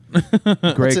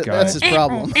 5'10". Great That's, guy. that's his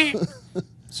problem.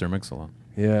 Sir Mix-a-Lot.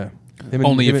 Yeah. Him and-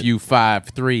 Only him if and- you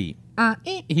 5'3".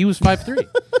 He was 5'3".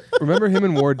 Remember him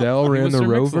and Wardell He ran was the Sir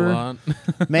Rover?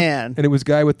 Mix-a-Lot. Man. And it was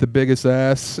guy with the biggest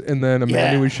ass, and then a man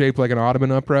Yeah. who was shaped like an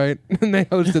ottoman upright, and they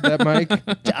hosted that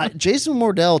mic. Jason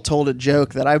Mordell told a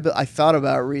joke that I thought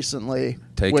about recently,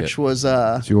 Take which it. was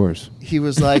It's yours. he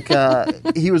was like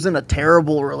he was in a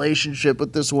terrible relationship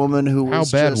with this woman who How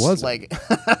was bad just was it? like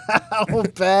how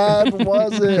bad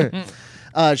was it?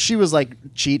 She was like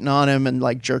cheating on him and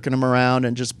like jerking him around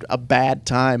and just a bad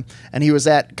time. And he was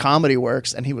at Comedy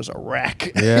Works and he was a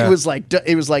wreck. Yeah. he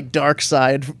was like dark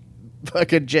side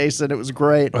fucking Jason. It was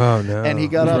great. Oh no! And he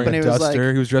got up wearing and he a was duster.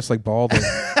 like, he was dressed like Baldwin.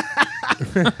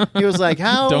 He was like,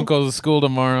 "How Don't go to school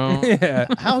tomorrow. Yeah.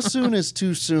 how soon is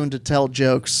too soon to tell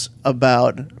jokes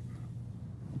about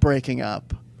breaking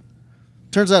up?"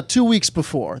 Turns out 2 weeks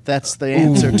before. That's the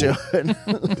answer to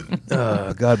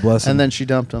it. God bless him. And then she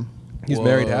dumped him. He's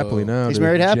married happily now. He's to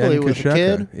married happily Jen with a Kusheka.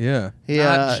 kid. Yeah. He,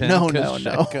 Not Jen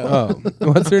no. Oh,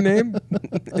 what's her name?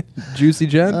 Juicy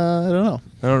Jen? I don't know.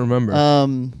 I don't remember.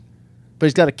 But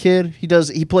he's got a kid.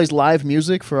 He plays live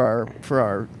music for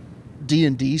our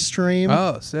D&D stream.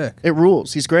 Oh, sick. It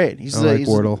rules. He's great. He's, I like he's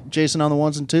Wardle. Jason on the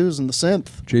ones and twos and the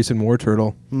synth. Jason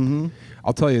Warturtle. Mm-hmm.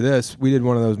 I'll tell you this: we did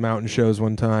one of those mountain shows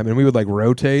one time, and we would like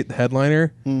rotate the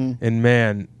headliner. Mm-hmm. And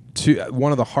man,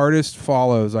 one of the hardest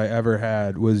follows I ever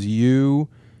had was you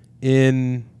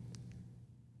in.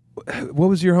 What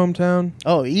was your hometown?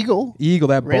 Oh, Eagle. Eagle,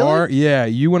 that Really? bar. Yeah,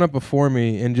 you went up before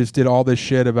me and just did all this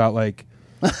shit about like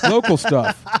local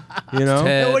stuff. You know?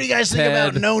 Ted, What do you guys think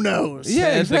about Ted. no-nos?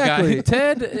 Yeah, Ted, the guy- exactly.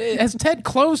 Ted, has Ted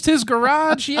closed his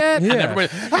garage yet? Yeah. And everybody,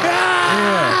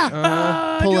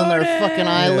 Yeah. Pulling their fucking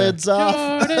eyelids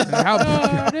off.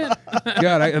 Jordan.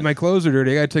 God, my clothes are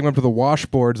dirty. I got to take them up to the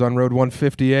washboards on Road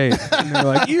 158. And they're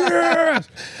like, yes!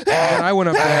 And I went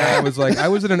up there. I was like, I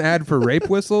was in an ad for rape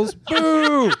whistles.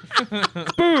 Boo!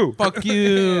 Boo! Fuck you.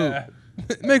 Yeah.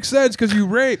 It makes sense because you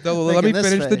raped. Let me Making this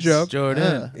finish the face. joke.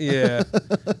 Jordan. Yeah.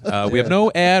 We have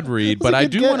no ad read, but I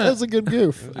do want That's to. a good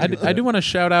goof. I do want to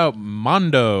shout out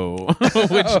Mondo,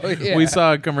 which yeah. we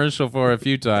saw a commercial for a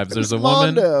few times. There's a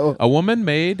Mondo? woman. A woman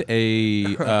made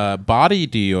a body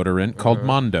deodorant called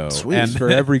Mondo, And for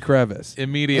every crevice.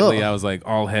 immediately Ugh. I was like,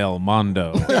 "All hail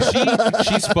Mondo!"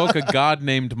 she spoke a god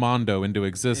named Mondo into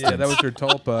existence. Yeah, that was her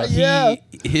tulpa. Yeah.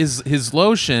 His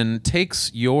lotion takes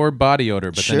your body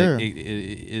odor, but Sure. then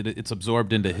it's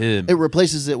absorbed into him. It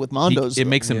replaces it with Mondo's. It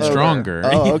makes him odor. stronger.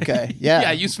 Oh, okay. Yeah.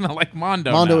 Yeah, you smell like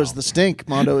Mondo. Mondo now. is the stink.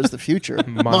 Mondo is the future.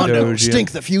 Mondo, Mondo,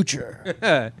 stink the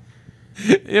future.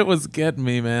 It was getting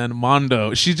me, man.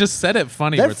 Mondo. She just said it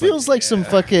funny. where That it's feels like some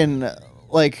fucking,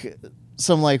 like,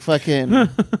 some like fucking,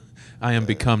 I am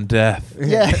become death,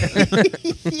 yeah.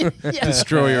 Yeah.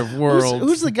 destroyer of worlds.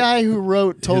 Who's the guy who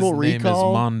wrote Total His Recall? name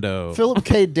is Mondo. Philip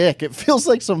K. Dick. It feels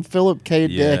like some Philip K.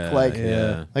 Dick. Like,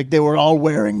 yeah. like they were all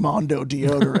wearing Mondo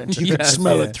deodorant. You could Yes.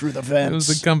 smell Yeah. it through the It vents.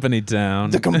 was a company town.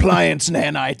 The compliance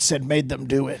nanites had made them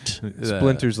do it.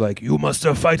 Splinter's like, you must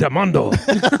fight a Mondo.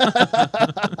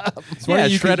 Yeah,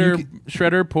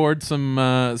 Shredder poured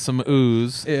some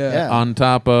ooze Yeah. on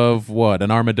top of what?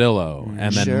 An armadillo.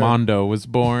 And then Sure. Mondo was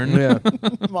born. Yeah.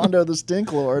 Mondo the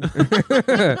Stink Lord.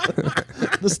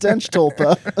 The Stench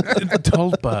Tulpa.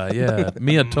 Tulpa, yeah.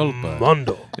 Mia Tulpa.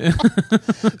 Mondo.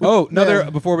 Oh, another,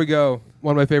 before we go,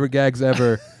 one of my favorite gags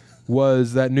ever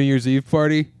was that New Year's Eve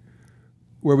party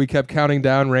where we kept counting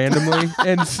down randomly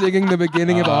and singing the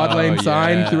beginning of Odd Lane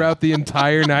Sign yeah. throughout the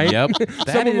entire night. Yep.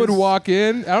 Someone would walk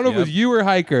in. I don't know if it was Yep. you or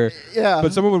Hiker. Yeah.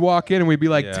 But someone would walk in and we'd be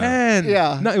like, Yeah. 10.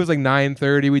 Yeah. No, it was like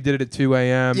 9:30. We did it at 2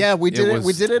 a.m. Yeah, we did it. was-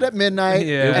 We did it at midnight,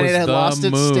 Yeah. and It it was had the lost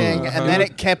its moon. sting, and then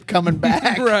it kept coming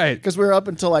back. Right. Because we were up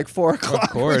until like 4 o'clock. Of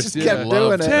course. We just yeah. kept doing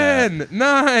Loved it. 10,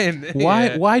 9. Why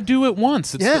Yeah. why do it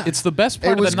once? It's the best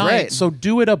part It of was the night. great. So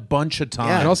do it a bunch of times.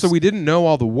 Yeah. And also, we didn't know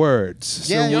all the words.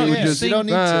 Yeah, so yeah, we would yeah. just You don't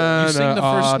need to. You sing the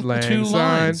Odd first Lang 2 Syne.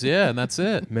 lines, yeah, and that's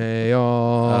it. May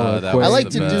all that was I like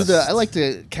the to do best. the. I like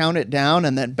to count it down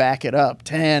and then back it up.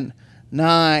 10,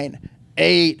 9,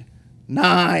 8,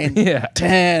 9, Yeah.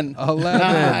 10,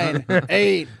 11. 9,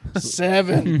 8,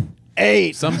 7,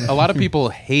 8. A lot of people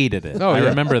hated it. Oh, I yeah.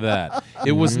 remember that.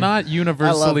 It was not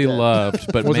universally I loved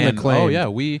loved, but Wasn't man, acclaimed. oh yeah,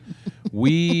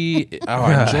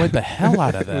 I enjoyed the hell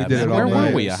out of that. did man. it all Where were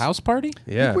night. we? A house party?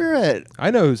 Yeah. We're at.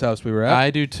 I know whose house we were at.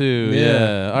 I do too. Yeah.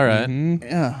 Yeah. All right. Mhm.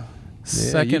 Yeah.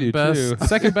 Second you do best. too.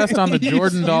 Second best on the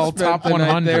Jordan Doll spent top the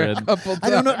night there 100. a couple I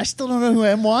don't know. I times. still don't know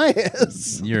who MY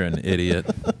is. You're an idiot.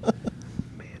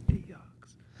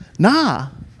 Nah.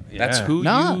 That's Yeah. who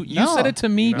No, you no. said it to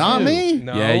me Not too. me.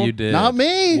 No. Yeah, you did. Not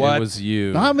me. What? It was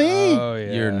you. Not me. Oh,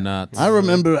 yeah. You're nuts. I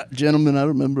remember, gentlemen. I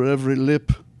remember every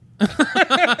lip,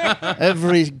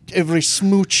 every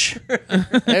smooch,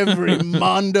 every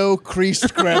Mondo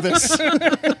creased crevice.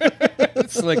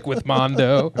 Slick with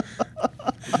Mondo.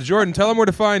 Jordan, tell them where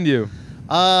to find you.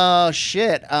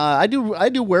 Shit. I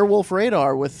do Werewolf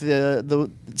Radar with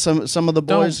some of the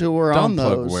boys Don't- who were don't on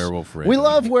plug those. Werewolf We Radar.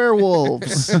 love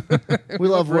werewolves. We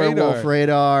love Werewolf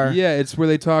Radar. Yeah, it's where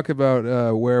they talk about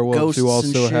werewolves Ghosts who and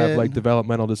also have shit. like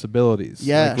developmental disabilities.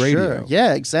 Yeah, like radio. sure.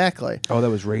 Yeah, exactly. Oh, that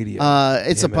was radio.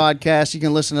 It's a Damn it. podcast. You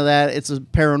can listen to that. It's a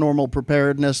paranormal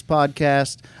preparedness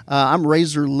podcast. I'm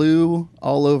Razor Lou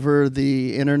all over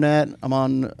the internet. I'm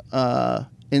on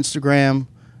Instagram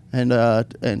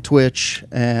and Twitch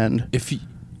and If you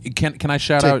Can I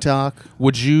shout out? TikTok.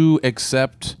 Would you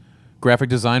accept graphic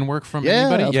design work from Yeah,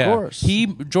 anybody? of course.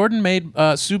 Jordan made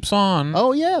Soups On.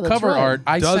 Oh, yeah, that's cover right. art.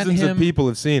 I sent Dozens him. of people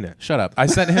have seen it. Shut up. I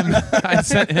sent him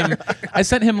I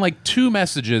sent him like 2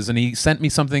 messages and he sent me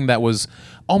something that was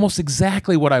almost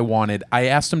exactly what I wanted. I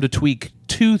asked him to tweak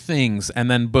 2 things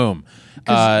and then boom.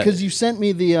 Because you sent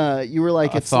me the, you were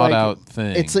like, a it's thought like, out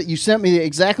thing. It's you sent me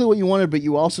exactly what you wanted, but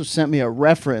you also sent me a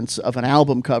reference of an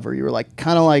album cover. You were like,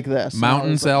 kind of like this. And I was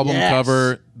Mountains like, album yes.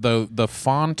 cover, the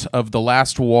font of The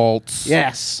Last Waltz.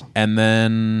 Yes. And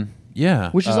then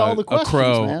Which is all the questions, a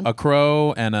crow, man. a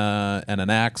crow and an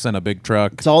axe and a big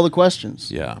truck. It's all the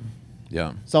questions. Yeah.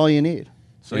 Yeah. It's all you need.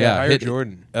 So yeah, hire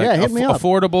Jordan. Yeah, hit me up.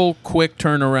 Affordable, quick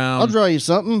turnaround. I'll draw you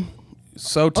something.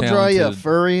 So I'll talented. draw you a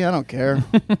furry. I don't care.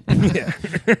 Hit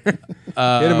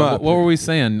him up. What were we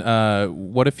saying?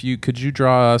 What if could you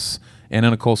draw us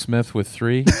Anna Nicole Smith with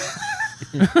 3?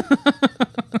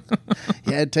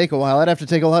 Yeah, it'd take a while. I'd have to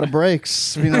take a lot of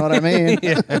breaks. If you know what I mean?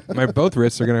 My both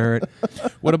wrists are gonna hurt.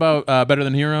 What about Better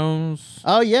Than Heroes?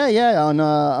 Oh yeah.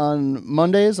 On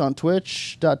Mondays on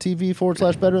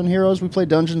Twitch.tv/Better Than Heroes, we play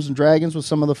Dungeons and Dragons with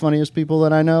some of the funniest people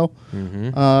that I know.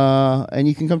 And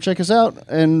you can come check us out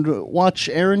and watch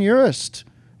Aaron Urist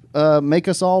make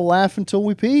us all laugh until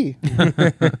we pee.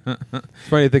 It's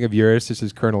funny to think of Eurus just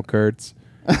as Colonel Kurtz.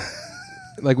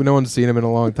 Like no one's seen him in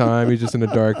a long time. He's just in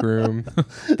a dark room.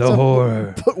 The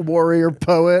horror. Warrior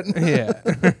poet. Yeah.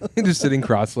 Just sitting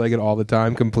cross-legged all the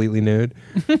time, completely nude.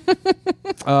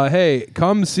 Hey,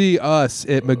 come see us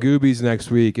at Magoobies next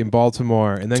week in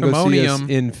Baltimore, and then go see us Timonium.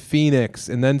 in Phoenix,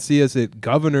 and then see us at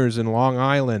Governor's in Long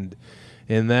Island,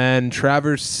 and then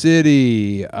Traverse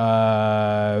City,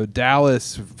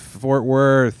 Dallas, Fort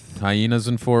Worth, Hyenas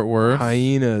in Fort Worth.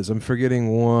 Hyenas. I'm forgetting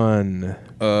one.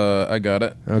 I got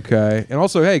it. Okay. And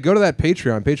also, hey, go to that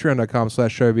Patreon,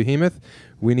 patreon.com/showbehemoth.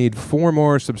 We need 4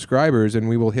 more subscribers, and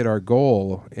we will hit our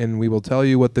goal, and we will tell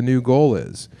you what the new goal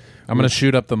is. I'm going to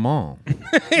shoot up the mall.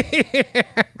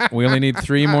 We only need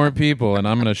 3 more people, and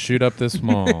I'm going to shoot up this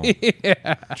mall.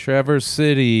 Traverse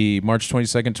City, March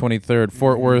 22nd, 23rd.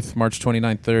 Fort Worth, March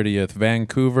 29th, 30th.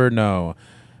 Vancouver, no.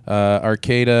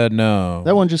 Arcata, no.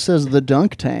 That one just says the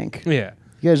dunk tank. Yeah.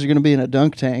 You guys are going to be in a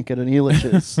dunk tank at an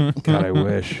Elitch's. God, I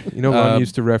wish. You know, Ron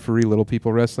used to referee little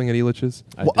people wrestling at Elitch's.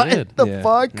 I What did. the Yeah.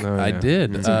 fuck? No, I yeah.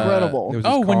 did. It's incredible. It was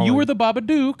his When you calling. were the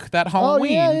Babadook, that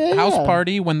Halloween yeah, house yeah.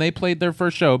 party when they played their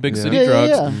first show, Big City Yeah,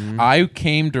 Drugs, yeah. I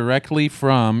came directly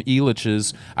from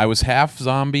Elitch's. I was half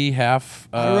zombie, half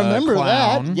I remember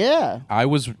clown. that. Yeah. I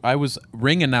was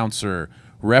ring announcer,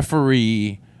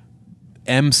 referee,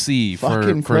 MC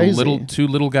Fucking for crazy. 2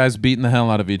 little guys beating the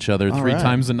hell out of each other 3 right.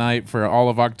 times a night for all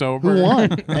of October. Who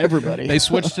won? Everybody. They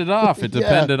switched it off. It Yeah.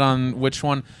 depended on which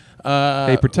one.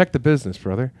 Hey, protect the business,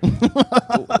 brother.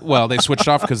 Well, they switched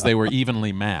off because they were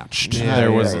evenly matched. Yeah,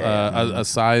 There yeah, was yeah. a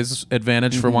size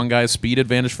advantage for one guy, speed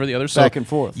advantage for the other. So Back and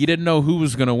forth. You didn't know who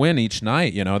was going to win each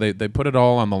night. You know, they put it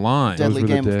all on the line. Deadly were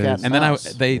the game of days. cat And then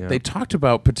mouse. they talked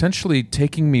about potentially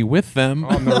taking me with them.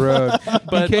 On the road.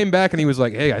 But- he came back and he was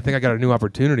like, hey, I think I got a new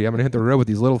opportunity. I'm going to hit the road with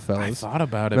these little I fellas. thought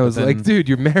about it. And I was but like, then dude,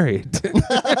 you're married.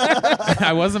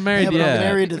 I wasn't married Yeah, but yet. I'm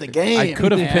married to the game. I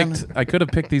could have man.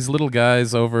 picked these little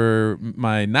guys over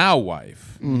my now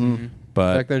wife. Mm-hmm.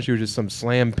 But Back then, she was just some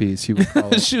slam piece. You would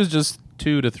call it, she was just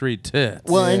 2 to 3 tits.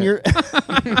 Well, and you're.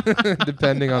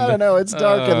 depending on I don't know. It's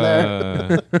dark in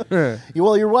there. Uh,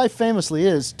 Well, your wife famously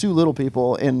is 2 little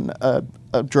people in a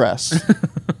dress,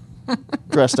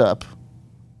 dressed up.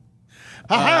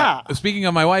 Ha ha! Speaking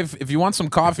of my wife, if you want some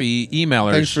coffee, email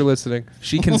her. Thanks for listening.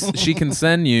 She can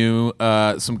send you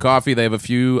some coffee. They have a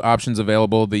few options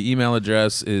available. The email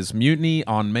address is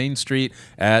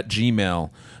mutinyonmainstreet@gmail.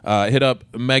 Hit up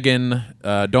Megan.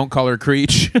 Don't call her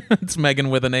Creech. It's Megan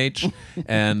with an H.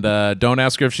 And don't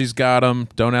ask her if she's got them.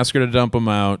 Don't ask her to dump them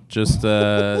out. Just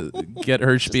get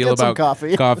her spiel get some about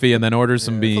coffee. and then order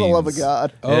some beans. For the love of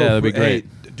God. Yeah, that'd be hey,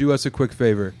 great. do us a quick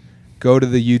favor. Go to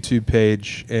the YouTube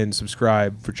page and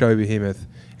subscribe for Chubby Behemoth.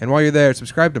 And while you're there,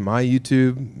 subscribe to my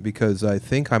YouTube because I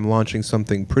think I'm launching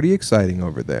something pretty exciting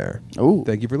over there. Ooh.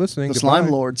 Thank you for listening. The Goodbye.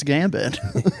 Slime Lord's Gambit.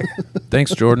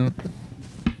 Thanks, Jordan.